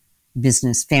owned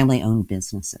family-owned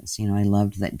businesses. I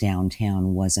loved that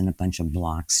downtown wasn't a bunch of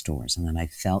block stores, and that I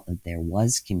felt that there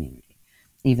was community,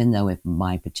 even though if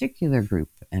my particular group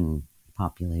and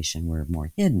population were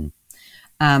more hidden.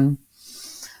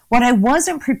 What I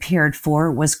wasn't prepared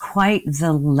for was quite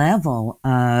the level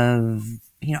of,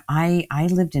 I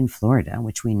lived in Florida,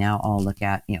 which we now all look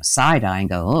at, side-eye and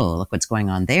go, oh, look what's going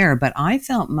on there. But I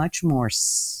felt much more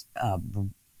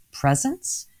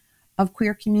presence of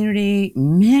queer community,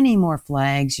 many more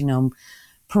flags,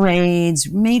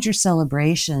 parades, major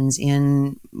celebrations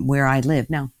in where I lived.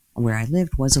 Now, where I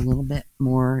lived was a little bit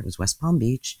more, it was West Palm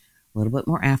Beach, a little bit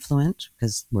more affluent,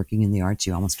 because working in the arts,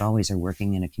 you almost always are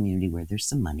working in a community where there's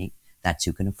some money. That's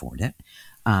who can afford it,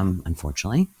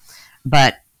 unfortunately.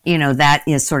 But, that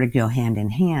is sort of go hand in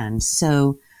hand.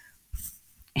 So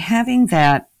having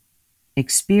that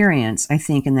experience, I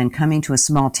think, and then coming to a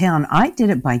small town, I did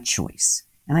it by choice.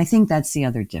 And I think that's the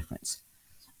other difference.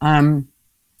 I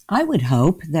would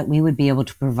hope that we would be able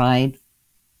to provide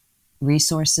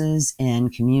resources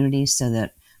and communities so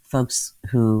that folks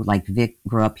who, like Vic,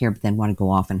 grew up here but then want to go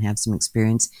off and have some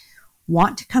experience,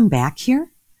 want to come back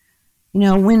here.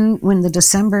 When the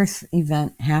December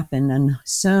event happened, and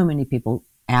so many people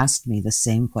asked me the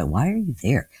same question, why are you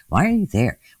there? Why are you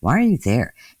there? Why are you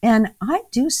there? And I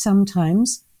do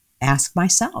sometimes ask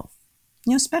myself,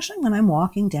 especially when I'm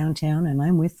walking downtown and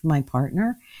I'm with my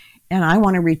partner and I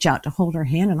want to reach out to hold her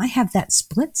hand, and I have that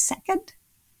split second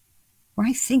where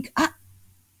I think,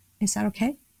 is that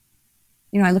okay?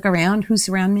 I look around, who's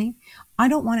around me? I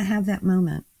don't want to have that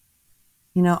moment.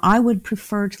 I would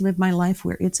prefer to live my life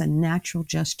where it's a natural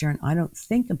gesture and I don't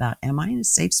think about, am I in a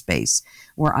safe space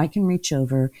where I can reach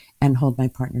over and hold my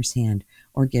partner's hand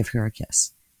or give her a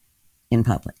kiss in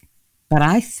public? But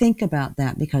I think about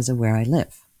that because of where I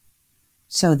live.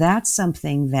 So that's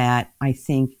something that I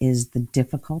think is the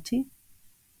difficulty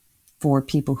for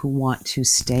people who want to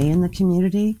stay in the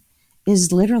community,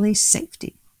 is literally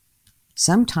safety.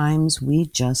 Sometimes we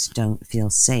just don't feel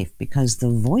safe because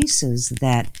the voices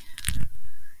that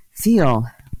feel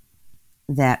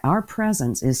that our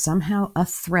presence is somehow a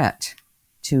threat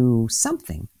to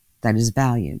something that is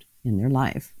valued in their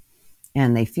life,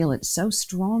 and they feel it so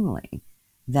strongly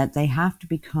that they have to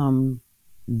become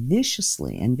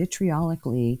viciously and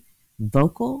vitriolically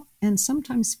vocal and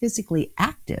sometimes physically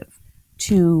active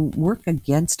to work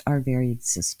against our very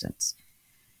existence.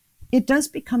 It does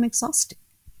become exhausting.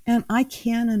 And I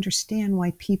can understand why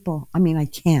I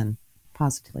can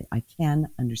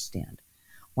understand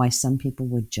why some people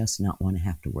would just not want to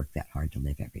have to work that hard to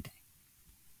live every day.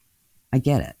 I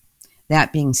get it.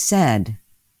 That being said,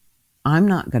 I'm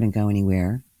not going to go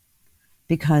anywhere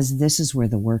because this is where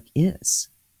the work is.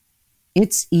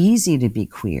 It's easy to be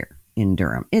queer in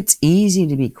Durham. It's easy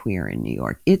to be queer in New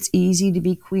York. It's easy to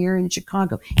be queer in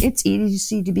Chicago. It's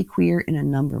easy to be queer in a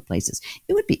number of places.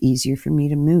 It would be easier for me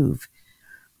to move.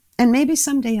 And maybe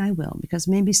someday I will, because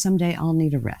maybe someday I'll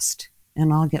need a rest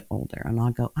and I'll get older and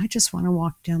I'll go, I just want to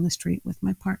walk down the street with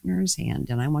my partner's hand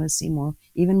and I want to see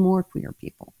even more queer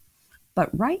people. But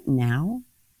right now,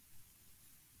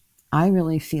 I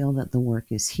really feel that the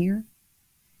work is here.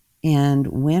 And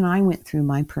when I went through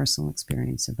my personal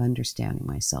experience of understanding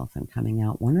myself and coming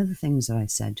out, one of the things that I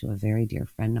said to a very dear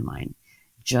friend of mine,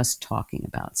 just talking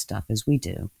about stuff as we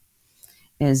do,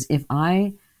 is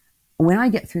when I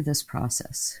get through this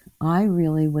process, I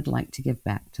really would like to give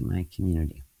back to my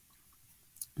community.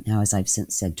 Now, as I've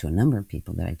since said to a number of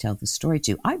people that I tell this story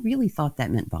to, I really thought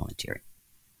that meant volunteering.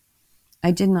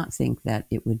 I did not think that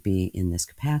it would be in this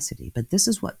capacity, but this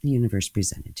is what the universe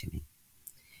presented to me.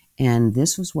 And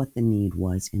this was what the need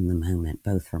was in the moment,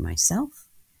 both for myself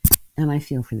and I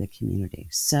feel for the community.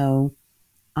 So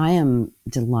I am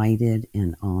delighted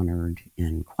and honored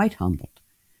and quite humbled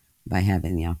by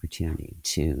having the opportunity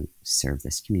to serve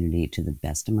this community to the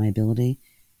best of my ability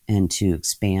and to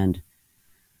expand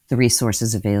the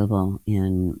resources available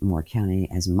in Moore County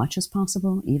as much as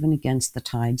possible, even against the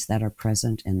tides that are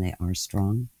present, and they are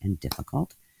strong and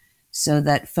difficult, so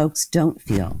that folks don't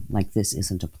feel like this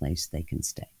isn't a place they can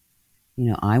stay.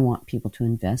 I want people to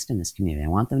invest in this community. I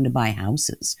want them to buy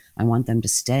houses. I want them to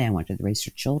stay. I want them to raise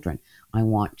their children. I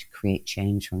want to create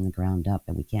change from the ground up,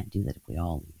 and we can't do that if we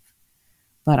all leave.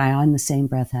 But I, on the same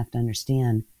breath, have to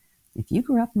understand, if you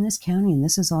grew up in this county and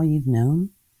this is all you've known,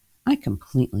 I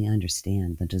completely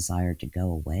understand the desire to go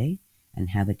away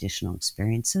and have additional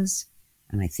experiences,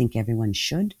 and I think everyone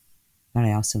should, but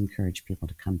I also encourage people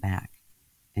to come back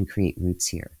and create roots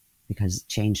here, because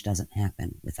change doesn't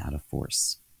happen without a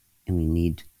force, and we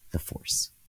need the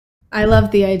force. I love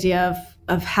the idea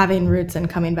of having roots and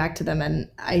coming back to them,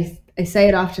 and I say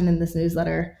it often in this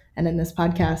newsletter and in this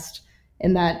podcast,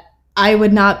 in that I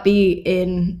would not be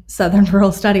in Southern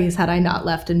Rural Studies had I not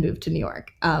left and moved to New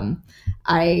York.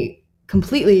 I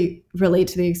completely relate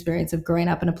to the experience of growing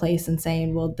up in a place and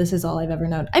saying, well, this is all I've ever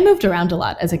known. I moved around a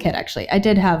lot as a kid, actually. I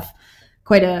did have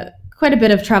quite a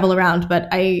bit of travel around, but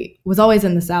I was always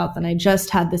in the South, and I just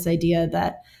had this idea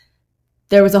that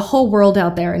there was a whole world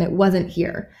out there and it wasn't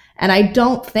here. And I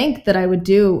don't think that I would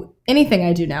do anything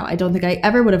I do now. I don't think I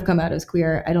ever would have come out as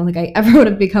queer. I don't think I ever would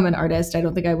have become an artist. I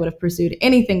don't think I would have pursued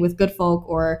anything with Good Folk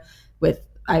or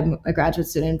I'm a graduate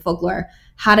student in folklore,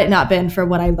 had it not been for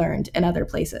what I learned in other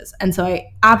places. And so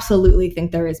I absolutely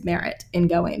think there is merit in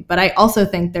going, but I also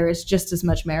think there is just as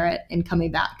much merit in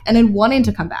coming back and in wanting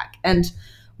to come back and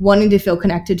wanting to feel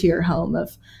connected to your home.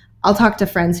 I'll talk to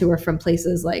friends who are from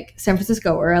places like San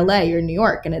Francisco or LA or New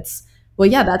York, and it's, well,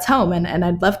 yeah, that's home. And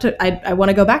I'd love to, I want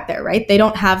to go back there, right? They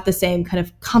don't have the same kind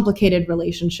of complicated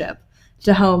relationship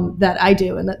to home that I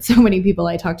do, and that so many people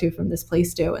I talk to from this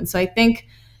place do. And so I think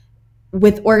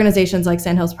with organizations like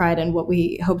Sandhills Pride and what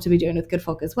we hope to be doing with Good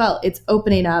Folk as well, it's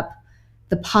opening up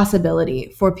the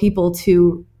possibility for people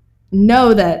to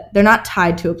know that they're not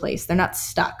tied to a place, they're not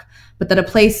stuck, but that a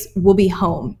place will be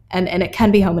home, and it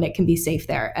can be home and it can be safe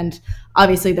there. And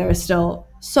obviously there is still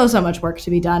so much work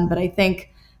to be done, but I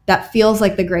think that feels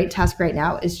like the great task right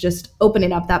now is just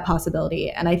opening up that possibility.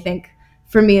 And I think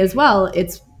for me as well,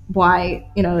 it's why,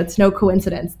 it's no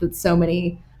coincidence that so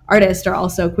many artists are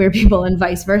also queer people and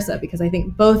vice versa, because I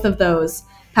think both of those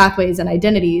pathways and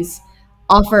identities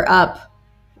offer up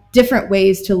different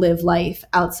ways to live life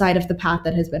outside of the path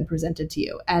that has been presented to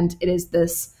you. And it is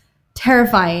this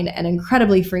terrifying and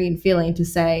incredibly freeing feeling to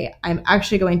say, I'm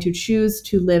actually going to choose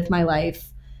to live my life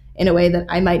in a way that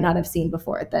I might not have seen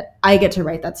before, that I get to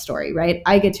write that story, right?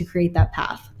 I get to create that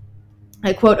path.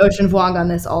 I quote Ocean Vuong on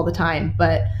this all the time,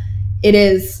 but it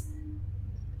is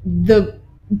the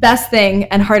best thing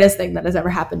and hardest thing that has ever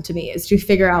happened to me, is to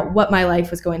figure out what my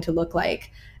life was going to look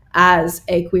like as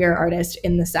a queer artist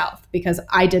in the South, because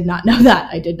I did not know that.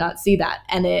 I did not see that.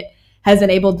 And it has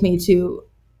enabled me to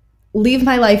leave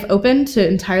my life open to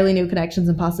entirely new connections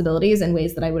and possibilities in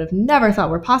ways that I would have never thought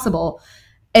were possible.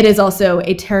 It is also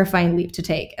a terrifying leap to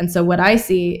take. And so what I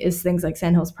see is things like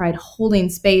Sandhills Pride holding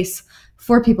space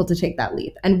for people to take that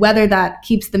leap. And whether that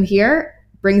keeps them here,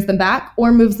 brings them back,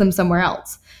 or moves them somewhere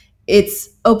else, it's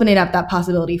opening up that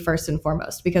possibility first and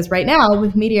foremost. Because right now,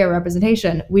 with media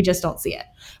representation, we just don't see it.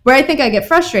 Where I think I get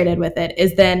frustrated with it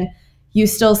is then you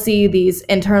still see these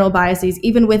internal biases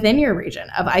even within your region.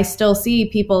 I still see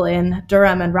people in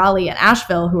Durham and Raleigh and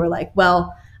Asheville who are like,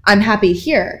 well, I'm happy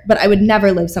here, but I would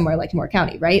never live somewhere like Moore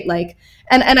County, right? Like,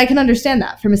 and I can understand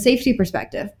that from a safety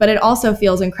perspective, but it also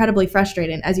feels incredibly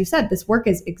frustrating. As you said, this work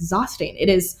is exhausting. It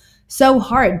is so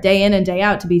hard day in and day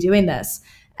out to be doing this,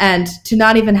 and to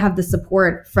not even have the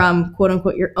support from quote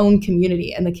unquote your own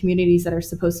community and the communities that are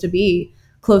supposed to be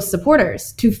close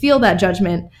supporters, to feel that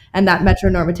judgment and that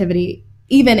metronormativity,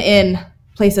 even in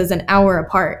places an hour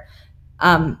apart,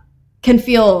 can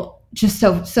feel just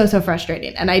so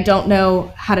frustrating. And I don't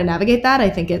know how to navigate that. I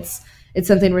think it's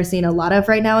something we're seeing a lot of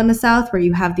right now in the South, where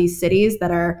you have these cities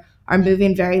that are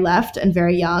moving very left and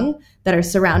very young, that are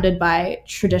surrounded by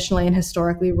traditionally and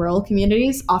historically rural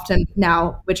communities, often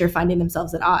now which are finding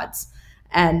themselves at odds.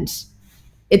 And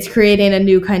it's creating a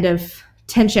new kind of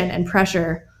tension and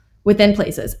pressure within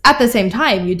places. At the same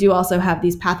time, you do also have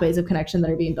these pathways of connection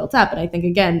that are being built up. And I think,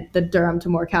 again, the Durham to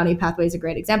Moore County pathway is a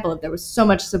great example of, there was so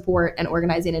much support and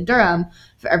organizing in Durham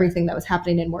for everything that was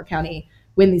happening in Moore County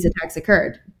when these attacks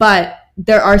occurred. But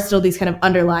there are still these kind of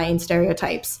underlying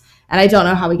stereotypes, and I don't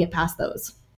know how we get past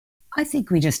those. I think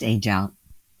we just age out.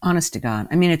 Honest to God.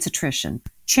 I mean, it's attrition.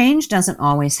 Change doesn't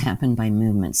always happen by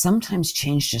movement. Sometimes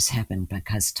change just happens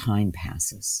because time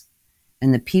passes.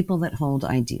 And the people that hold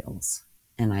ideals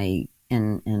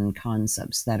and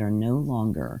concepts that are no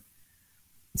longer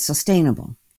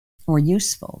sustainable or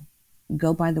useful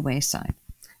go by the wayside.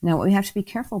 Now, what we have to be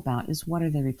careful about is, what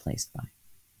are they replaced by?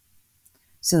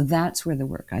 So that's where the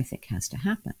work, I think, has to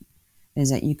happen, is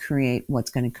that you create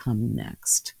what's going to come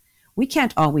next. We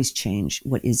can't always change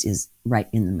what is right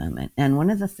in the moment. And one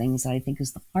of the things that I think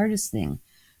is the hardest thing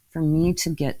for me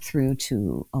to get through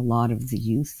to a lot of the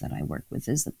youth that I work with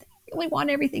is that they really want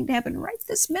everything to happen right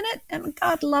this minute, and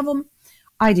God love them.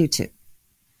 I do too.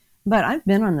 But I've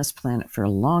been on this planet for a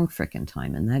long frickin'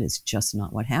 time, and that is just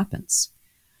not what happens.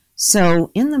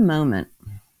 So in the moment,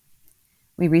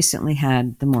 we recently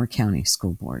had the Moore County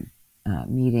School Board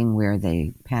meeting where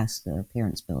they passed the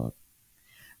Parents' Bill of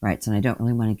Rights, and I don't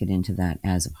really want to get into that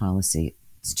as a policy.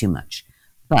 It's too much.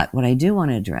 But what I do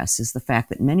want to address is the fact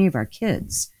that many of our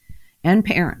kids and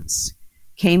parents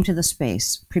came to the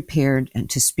space prepared and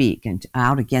to speak and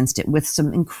out against it with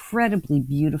some incredibly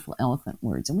beautiful, eloquent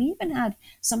words. And we even had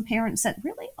some parents that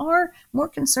really are more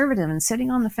conservative and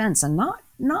sitting on the fence and not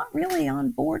really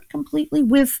on board completely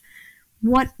with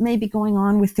what may be going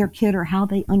on with their kid or how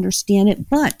they understand it,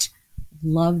 but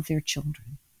love their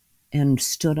children and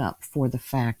stood up for the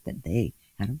fact that they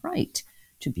had a right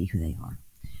to be who they are.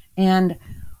 And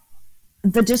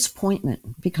the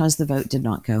disappointment because the vote did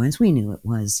not go as we knew it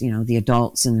was, the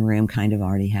adults in the room kind of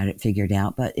already had it figured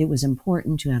out, but it was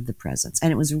important to have the presence.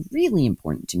 And it was really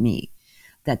important to me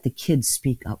that the kids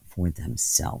speak up for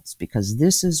themselves, because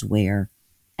this is where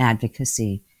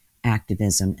advocacy,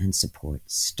 activism, and support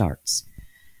starts.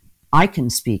 I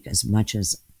can speak as much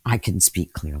as I can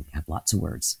speak clearly. I have lots of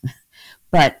words,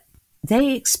 but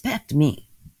they expect me.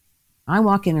 I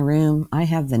walk in a room, I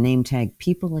have the name tag.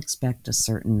 People expect a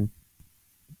certain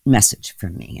message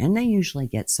from me, and they usually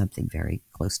get something very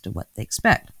close to what they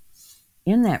expect.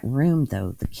 In that room,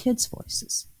 though, the kids'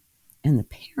 voices and the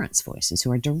parents' voices,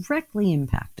 who are directly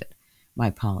impacted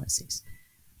by policies,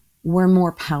 were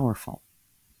more powerful.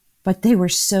 But they were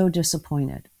so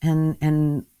disappointed.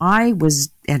 And I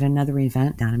was at another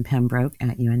event down in Pembroke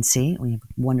at UNC. We have a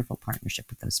wonderful partnership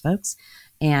with those folks.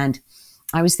 And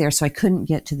I was there, so I couldn't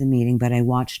get to the meeting, but I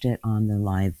watched it on the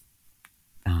live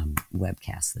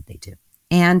webcast that they do.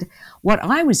 And what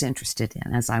I was interested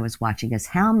in as I was watching is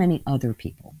how many other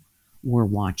people were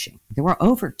watching. There were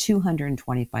over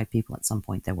 225 people at some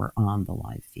point that were on the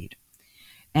live feed.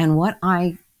 And what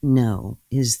I know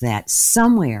is that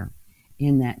somewhere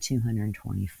in that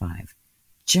 225,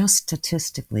 just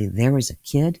statistically, there was a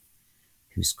kid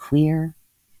who's queer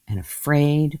and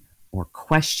afraid or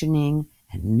questioning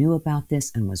and knew about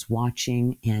this and was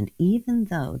watching. And even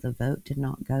though the vote did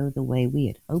not go the way we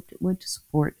had hoped it would to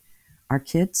support our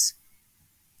kids,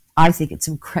 I think it's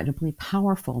incredibly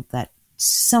powerful that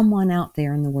someone out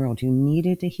there in the world who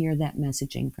needed to hear that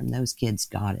messaging from those kids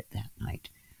got it that night.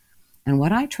 And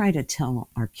what I try to tell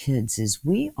our kids is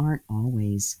we aren't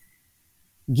always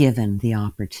given the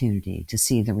opportunity to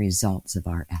see the results of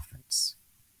our efforts.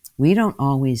 We don't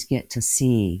always get to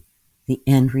see the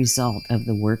end result of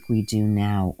the work we do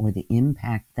now, or the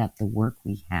impact that the work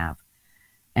we have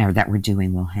or that we're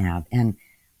doing will have. And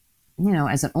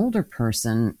as an older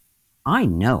person, I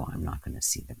know I'm not going to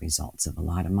see the results of a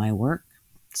lot of my work.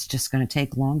 It's just going to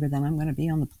take longer than I'm going to be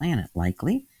on the planet,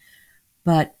 likely.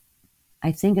 But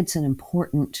I think it's an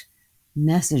important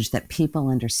message that people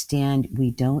understand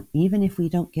even if we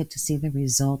don't get to see the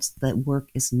results, that work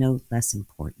is no less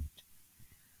important.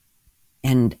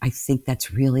 And I think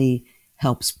that's really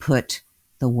helps put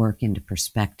the work into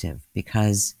perspective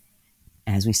because,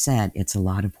 as we said, it's a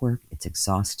lot of work. It's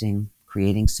exhausting.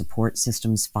 Creating support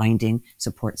systems, finding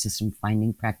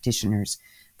practitioners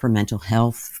for mental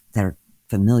health that are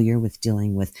familiar with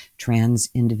dealing with trans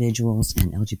individuals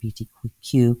and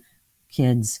LGBTQ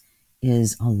kids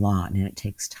is a lot, and it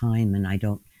takes time, and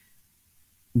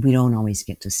we don't always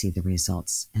get to see the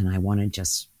results. And I want to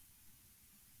just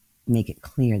make it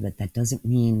clear that that doesn't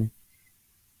mean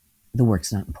the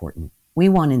work's not important. We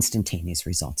want instantaneous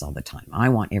results all the time. I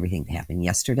want everything to happen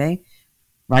yesterday,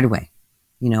 right away.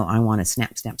 I want to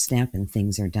snap, snap, snap, and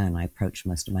things are done. I approach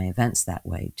most of my events that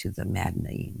way, to the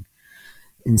maddening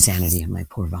insanity of my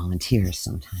poor volunteers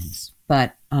sometimes.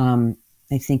 But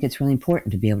I think it's really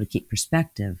important to be able to keep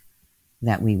perspective,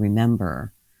 that we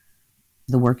remember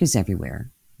the work is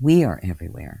everywhere. We are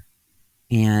everywhere.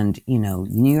 And,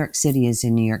 New York City is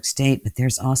in New York State, but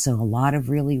there's also a lot of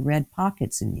really red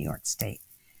pockets in New York State.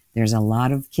 There's a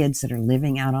lot of kids that are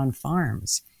living out on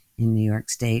farms in New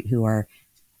York State who are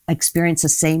experience the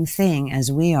same thing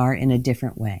as we are in a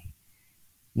different way.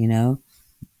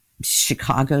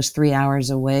 Chicago's 3 hours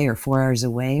away or 4 hours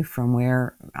away from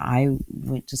where I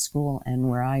went to school, and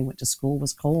where I went to school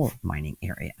was coal mining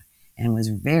area and was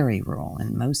very rural,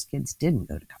 and most kids didn't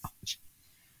go to college.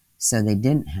 So they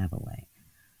didn't have a way.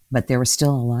 But there were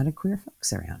still a lot of queer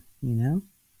folks around,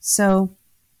 So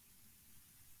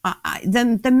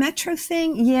the metro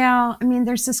thing,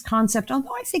 there's this concept,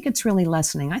 although I think it's really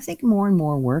lessening. I think more and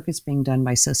more work is being done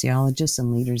by sociologists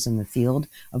and leaders in the field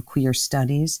of queer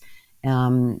studies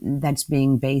that's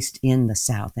being based in the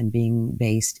South and being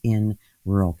based in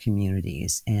rural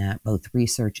communities, both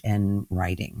research and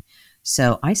writing.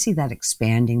 So I see that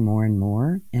expanding more and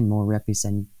more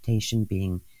representation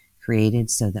being created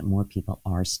so that more people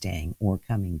are staying or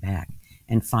coming back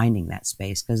and finding that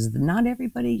space. Because not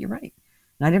everybody, you're right,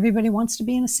 not everybody wants to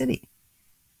be in a city.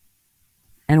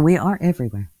 And we are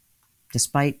everywhere,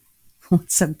 despite what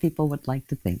some people would like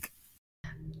to think.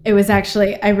 It was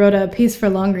actually, I wrote a piece for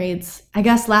Longreads, I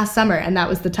guess last summer, and that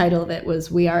was the title of it,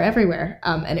 was We Are Everywhere.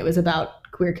 And it was about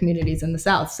queer communities in the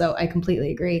South. So I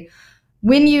completely agree.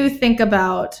 When you think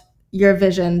about your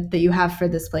vision that you have for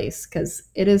this place, because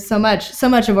it is so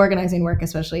much of organizing work,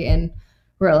 especially in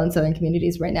rural and southern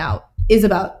communities right now, is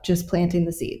about just planting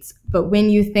the seeds. But when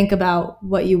you think about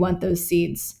what you want those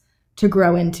seeds to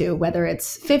grow into, whether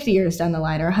it's 50 years down the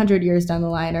line or 100 years down the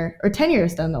line or 10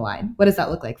 years down the line, what does that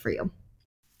look like for you?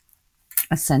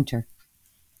 A center.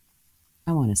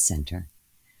 I want a center.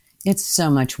 It's so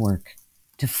much work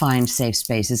to find safe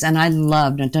spaces. And I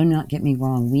love, now do not get me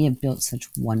wrong, we have built such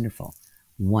wonderful,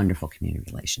 wonderful community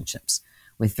relationships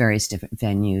with various different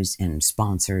venues and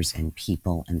sponsors and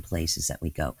people and places that we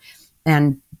go.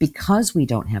 And because we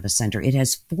don't have a center, it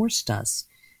has forced us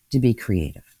to be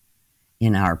creative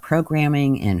in our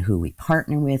programming and who we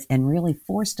partner with, and really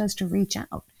forced us to reach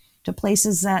out to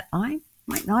places that I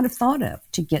might not have thought of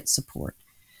to get support.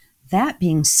 That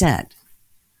being said,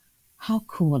 how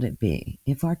cool would it be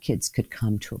if our kids could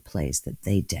come to a place that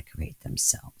they decorate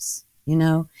themselves?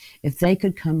 If they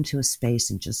could come to a space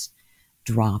and just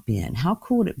drop in. How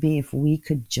cool would it be if we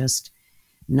could just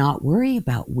not worry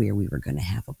about where we were going to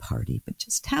have a party, but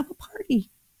just have a party,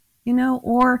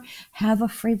 or have a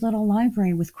free little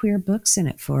library with queer books in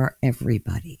it for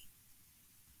everybody.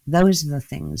 Those are the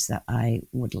things that I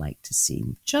would like to see.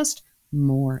 Just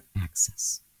more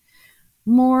access,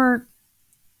 more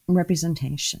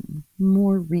representation,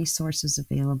 more resources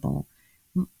available,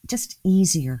 just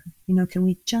easier. Can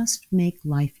we just make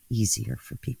life easier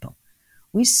for people?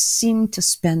 We seem to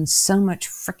spend so much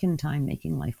frickin' time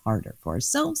making life harder for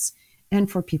ourselves and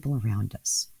for people around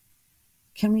us.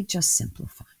 Can we just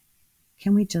simplify?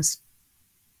 Can we just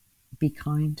be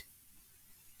kind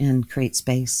and create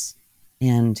space?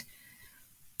 And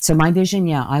so my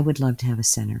vision, I would love to have a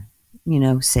center,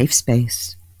 safe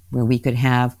space where we could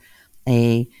have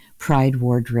a pride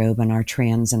wardrobe and our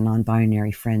trans and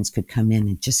non-binary friends could come in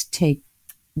and just take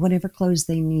whatever clothes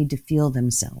they need to feel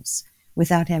themselves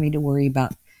without having to worry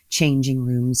about changing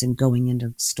rooms and going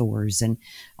into stores and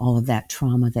all of that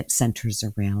trauma that centers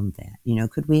around that.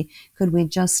 Could we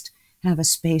just have a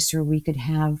space where we could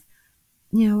have,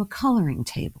 a coloring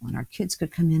table and our kids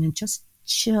could come in and just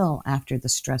chill after the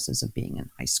stresses of being in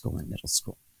high school and middle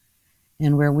school,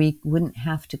 and where we wouldn't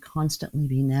have to constantly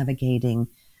be navigating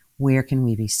where can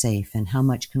we be safe and how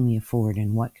much can we afford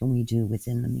and what can we do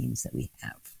within the means that we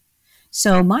have.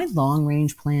 So my long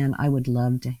range plan, I would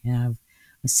love to have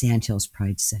a Sandhills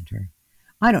Pride Center.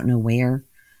 I don't know where,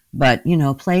 but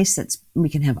a place we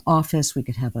can have office, we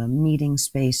could have a meeting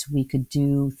space, we could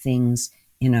do things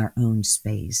in our own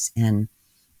space. And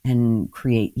and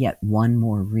create yet one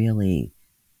more really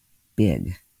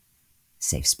big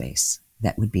safe space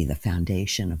that would be the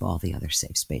foundation of all the other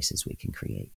safe spaces we can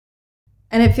create.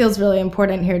 And it feels really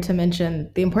important here to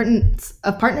mention the importance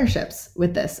of partnerships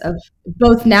with this, of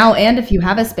both now and if you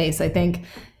have a space. I think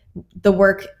the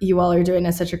work you all are doing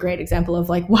is such a great example of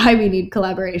like why we need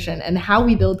collaboration and how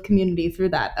we build community through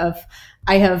that.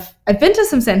 I've been to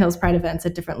some Sand Hills Pride events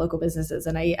at different local businesses,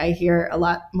 and I hear a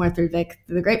lot more through Vic,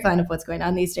 through the grapevine, of what's going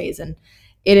on these days. And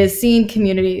it is seeing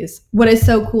communities. What is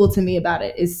so cool to me about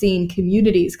it is seeing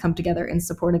communities come together in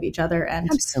support of each other, and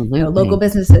Absolutely. Local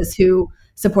businesses who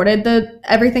supported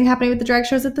everything happening with the drag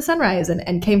shows at the Sunrise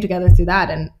and came together through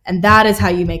that. And that is how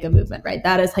you make a movement, right?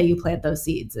 That is how you plant those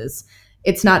seeds.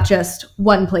 It's not just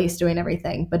one place doing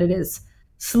everything, but it is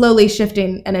slowly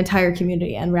shifting an entire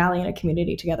community and rallying a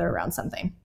community together around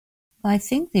something. Well, I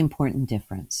think the important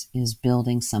difference is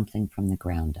building something from the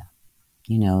ground up,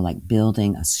 like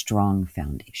building a strong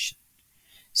foundation.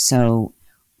 So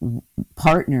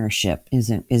partnership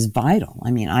is vital.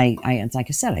 I mean, I like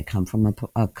I said, I come from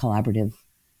a collaborative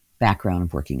background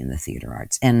of working in the theater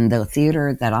arts. And the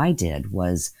theater that I did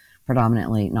was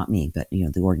predominantly, not me, but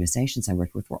the organizations I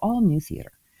worked with were all new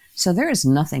theater. So there is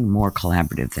nothing more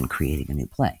collaborative than creating a new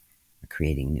play or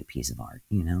creating a new piece of art.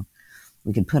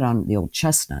 We could put on the old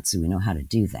chestnuts, so we know how to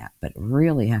do that, but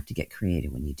really have to get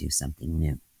creative when you do something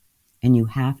new. And you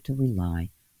have to rely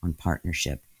on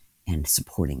partnership and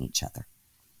supporting each other.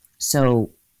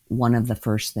 So one of the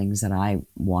first things that I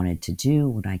wanted to do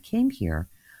when I came here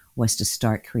was to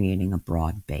start creating a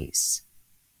broad base,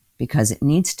 because it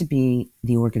needs to be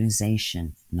the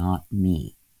organization, not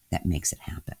me, that makes it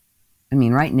happen. I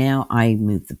mean, right now I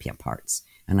move the parts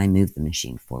and I move the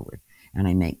machine forward and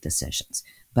I make decisions,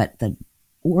 but the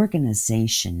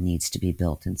organization needs to be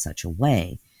built in such a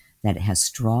way that it has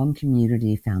strong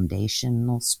community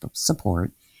foundational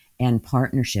support and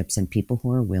partnerships and people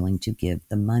who are willing to give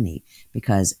the money.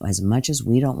 Because as much as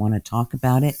we don't want to talk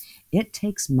about it, it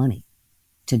takes money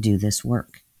to do this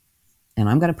work. And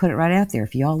I'm going to put it right out there.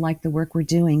 If y'all like the work we're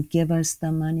doing, give us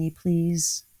the money,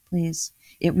 please. Please.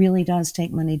 It really does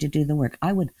take money to do the work.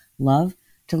 I would love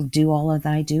to do all of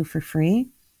that I do for free,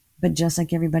 but just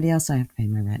like everybody else, I have to pay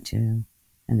my rent too.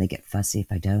 And they get fussy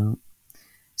if I don't.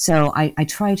 So I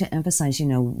try to emphasize,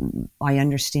 I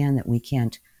understand that we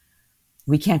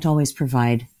can't always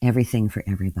provide everything for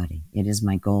everybody. It is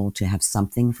my goal to have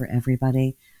something for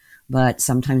everybody. But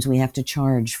sometimes we have to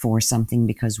charge for something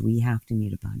because we have to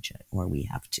meet a budget, or we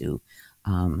have to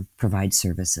provide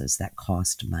services that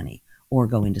cost money, or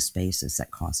go into spaces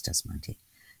that cost us money.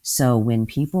 So when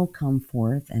people come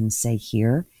forth and say,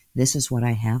 here, this is what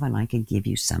I have, and I can give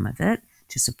you some of it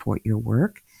to support your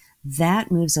work, that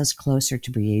moves us closer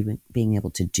to being able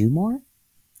to do more,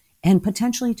 and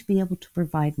potentially to be able to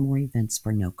provide more events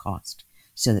for no cost,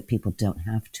 so that people don't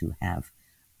have to have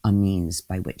a means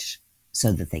by which,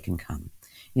 so that they can come.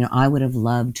 I would have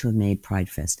loved to have made Pride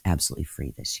Fest absolutely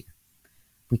free this year.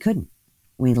 We couldn't.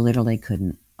 We literally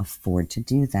couldn't afford to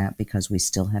do that because we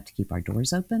still have to keep our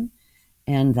doors open.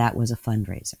 And that was a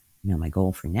fundraiser. My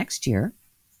goal for next year,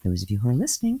 those of you who are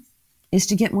listening, is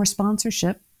to get more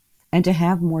sponsorship and to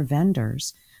have more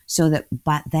vendors, so that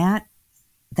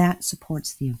that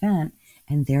supports the event,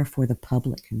 and therefore the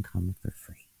public can come for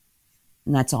free.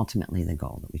 And that's ultimately the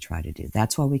goal that we try to do.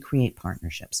 That's why we create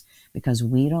partnerships, because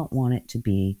we don't want it to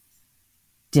be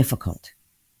difficult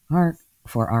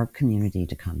for our community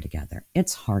to come together.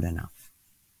 It's hard enough.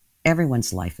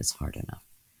 Everyone's life is hard enough.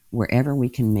 Wherever we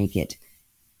can make it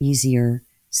easier,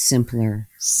 simpler,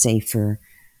 safer,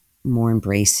 more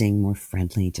embracing, more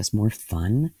friendly, just more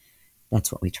fun,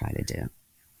 that's what we try to do.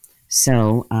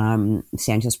 So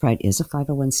Sand Hills Pride is a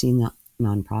 501c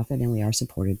nonprofit, and we are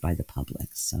supported by the public.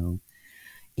 So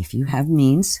if you have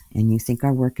means and you think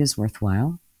our work is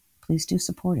worthwhile, please do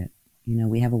support it.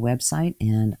 We have a website,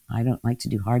 and I don't like to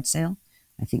do hard sale.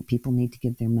 I think people need to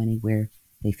give their money where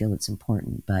they feel it's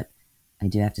important. But I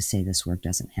do have to say, this work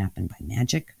doesn't happen by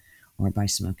magic or by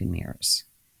smoke and mirrors.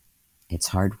 It's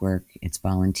hard work, it's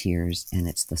volunteers, and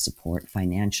it's the support,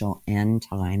 financial and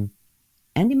time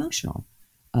and emotional,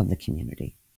 of the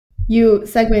community. You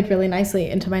segued really nicely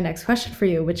into my next question for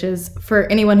you, which is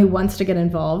for anyone who wants to get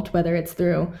involved, whether it's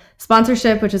through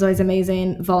sponsorship, which is always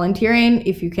amazing, volunteering,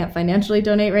 if you can't financially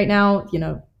donate right now,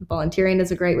 volunteering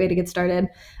is a great way to get started,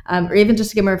 or even just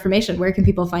to get more information. Where can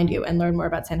people find you and learn more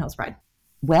about Sand Hills Pride?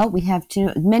 Well, we have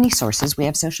many sources. We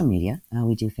have social media.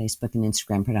 We do Facebook and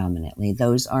Instagram predominantly.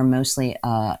 Those are mostly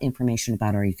information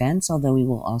about our events, although we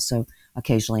will also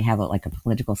occasionally have a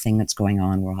political thing that's going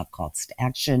on. We'll have calls to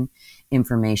action.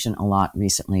 Information a lot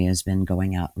recently has been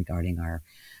going out regarding our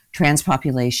trans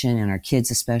population and our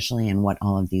kids especially, and what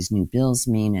all of these new bills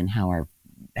mean and how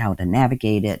to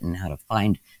navigate it and how to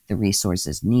find the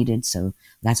resources needed. So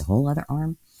that's a whole other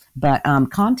arm. But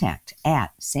contact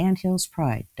at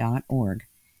sandhillspride.org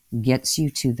gets you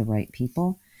to the right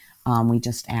people. We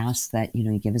just ask that,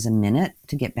 you give us a minute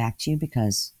to get back to you,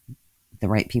 because the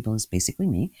right people is basically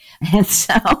me. And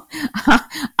so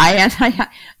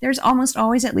there's almost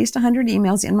always at least 100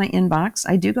 emails in my inbox.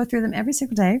 I do go through them every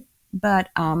single day, but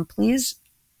please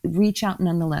reach out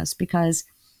nonetheless, because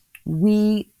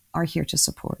we are here to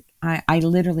support. I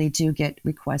literally do get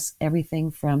requests,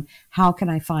 everything from how can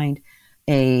I find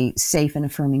a safe and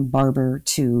affirming barber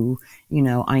to,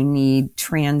 I need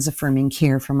trans affirming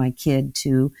care for my kid,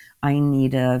 to I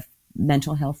need a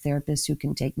mental health therapist who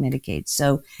can take Medicaid.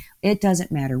 So it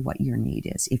doesn't matter what your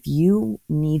need is. If you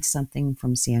need something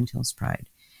from Sandhills Pride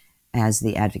as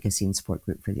the advocacy and support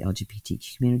group for the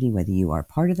LGBT community, whether you are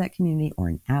part of that community or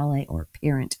an ally or a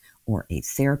parent or a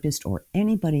therapist or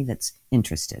anybody that's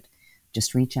interested,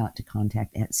 just reach out to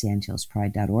contact at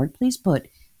sandhillspride.org. Please put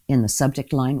in the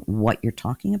subject line what you're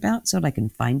talking about so that I can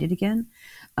find it again.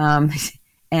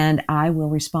 And I will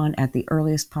respond at the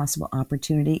earliest possible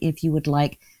opportunity. If you would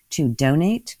like to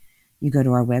donate, you go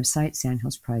to our website,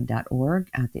 sandhillspride.org.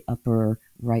 At the upper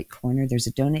right corner, there's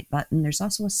a donate button. There's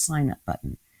also a sign up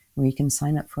button where you can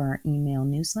sign up for our email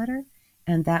newsletter,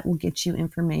 and that will get you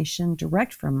information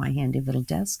direct from my handy little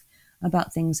desk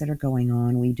about things that are going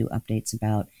on. We do updates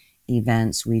about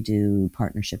events. We do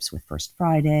partnerships with First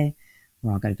Friday.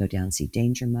 We're all going to go down and see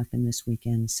Danger Muffin this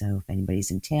weekend. So if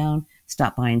anybody's in town,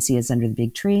 stop by and see us under the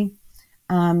big tree.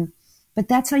 But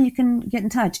that's how you can get in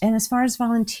touch. And as far as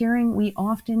volunteering, we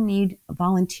often need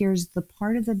volunteers. The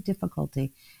part of the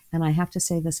difficulty, and I have to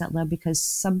say this out loud because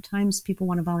sometimes people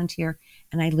want to volunteer,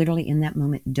 and I literally in that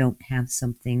moment don't have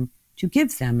something to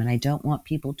give them. And I don't want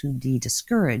people to be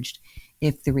discouraged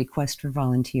if the request for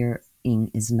volunteering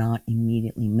is not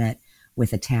immediately met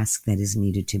with a task that is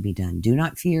needed to be done. Do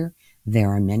not fear.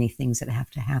 There are many things that have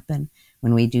to happen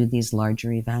when we do these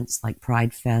larger events like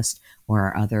Pride Fest or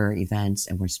our other events,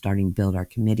 and we're starting to build our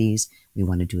committees. We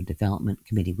want to do a development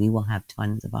committee. We will have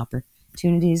tons of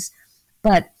opportunities,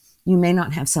 but you may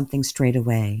not have something straight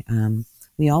away.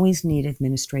 We always need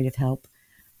administrative help.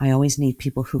 I always need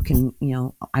people who can,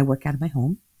 I work out of my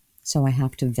home, so I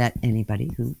have to vet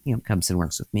anybody who, comes and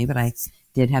works with me. But I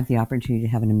did have the opportunity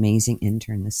to have an amazing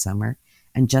intern this summer,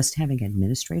 and just having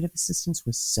administrative assistance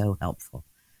was so helpful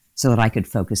so that I could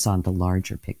focus on the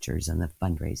larger pictures and the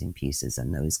fundraising pieces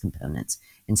and those components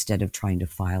instead of trying to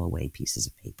file away pieces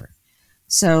of paper.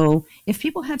 So if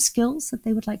people have skills that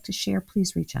they would like to share,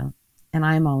 please reach out. And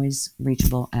I'm always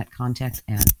reachable at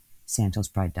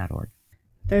contact@sandhillspride.org.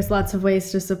 There's lots of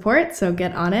ways to support, so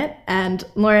get on it. And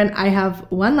Lauren, I have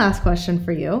one last question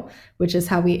for you, which is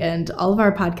how we end all of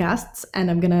our podcasts. And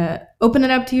I'm going to open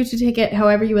it up to you to take it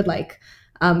however you would like.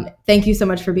 Thank you so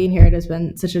much for being here. It has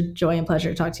been such a joy and pleasure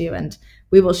to talk to you. And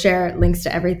we will share links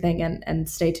to everything and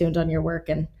stay tuned on your work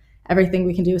and everything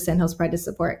we can do with Sandhills Pride to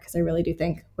support, because I really do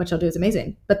think what you'll do is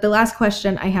amazing. But the last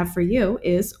question I have for you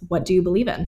is, what do you believe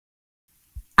in?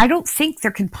 I don't think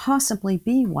there could possibly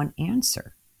be one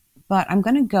answer, but I'm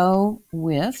going to go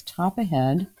with top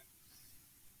ahead.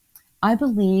 I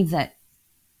believe that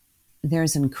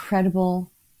there's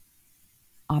incredible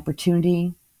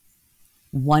opportunity,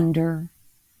 wonder,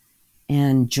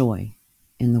 and joy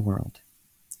in the world,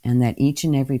 and that each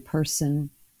and every person,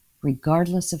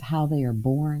 regardless of how they are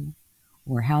born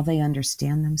or how they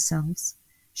understand themselves,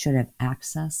 should have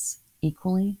access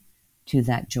equally to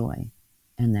that joy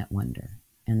and that wonder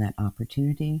and that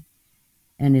opportunity.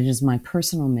 And it is my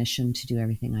personal mission to do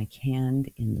everything I can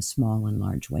in the small and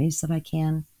large ways that I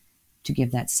can to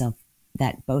give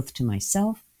that both to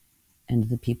myself and to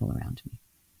the people around me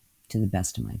to the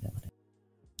best of my ability.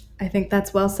 I think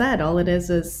that's well said. All it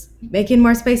is making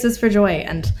more spaces for joy.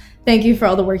 And thank you for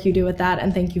all the work you do with that.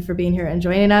 And thank you for being here and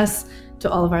joining us.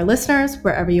 To all of our listeners,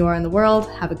 wherever you are in the world,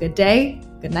 have a good day,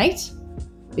 good night,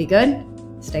 be good,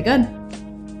 stay good.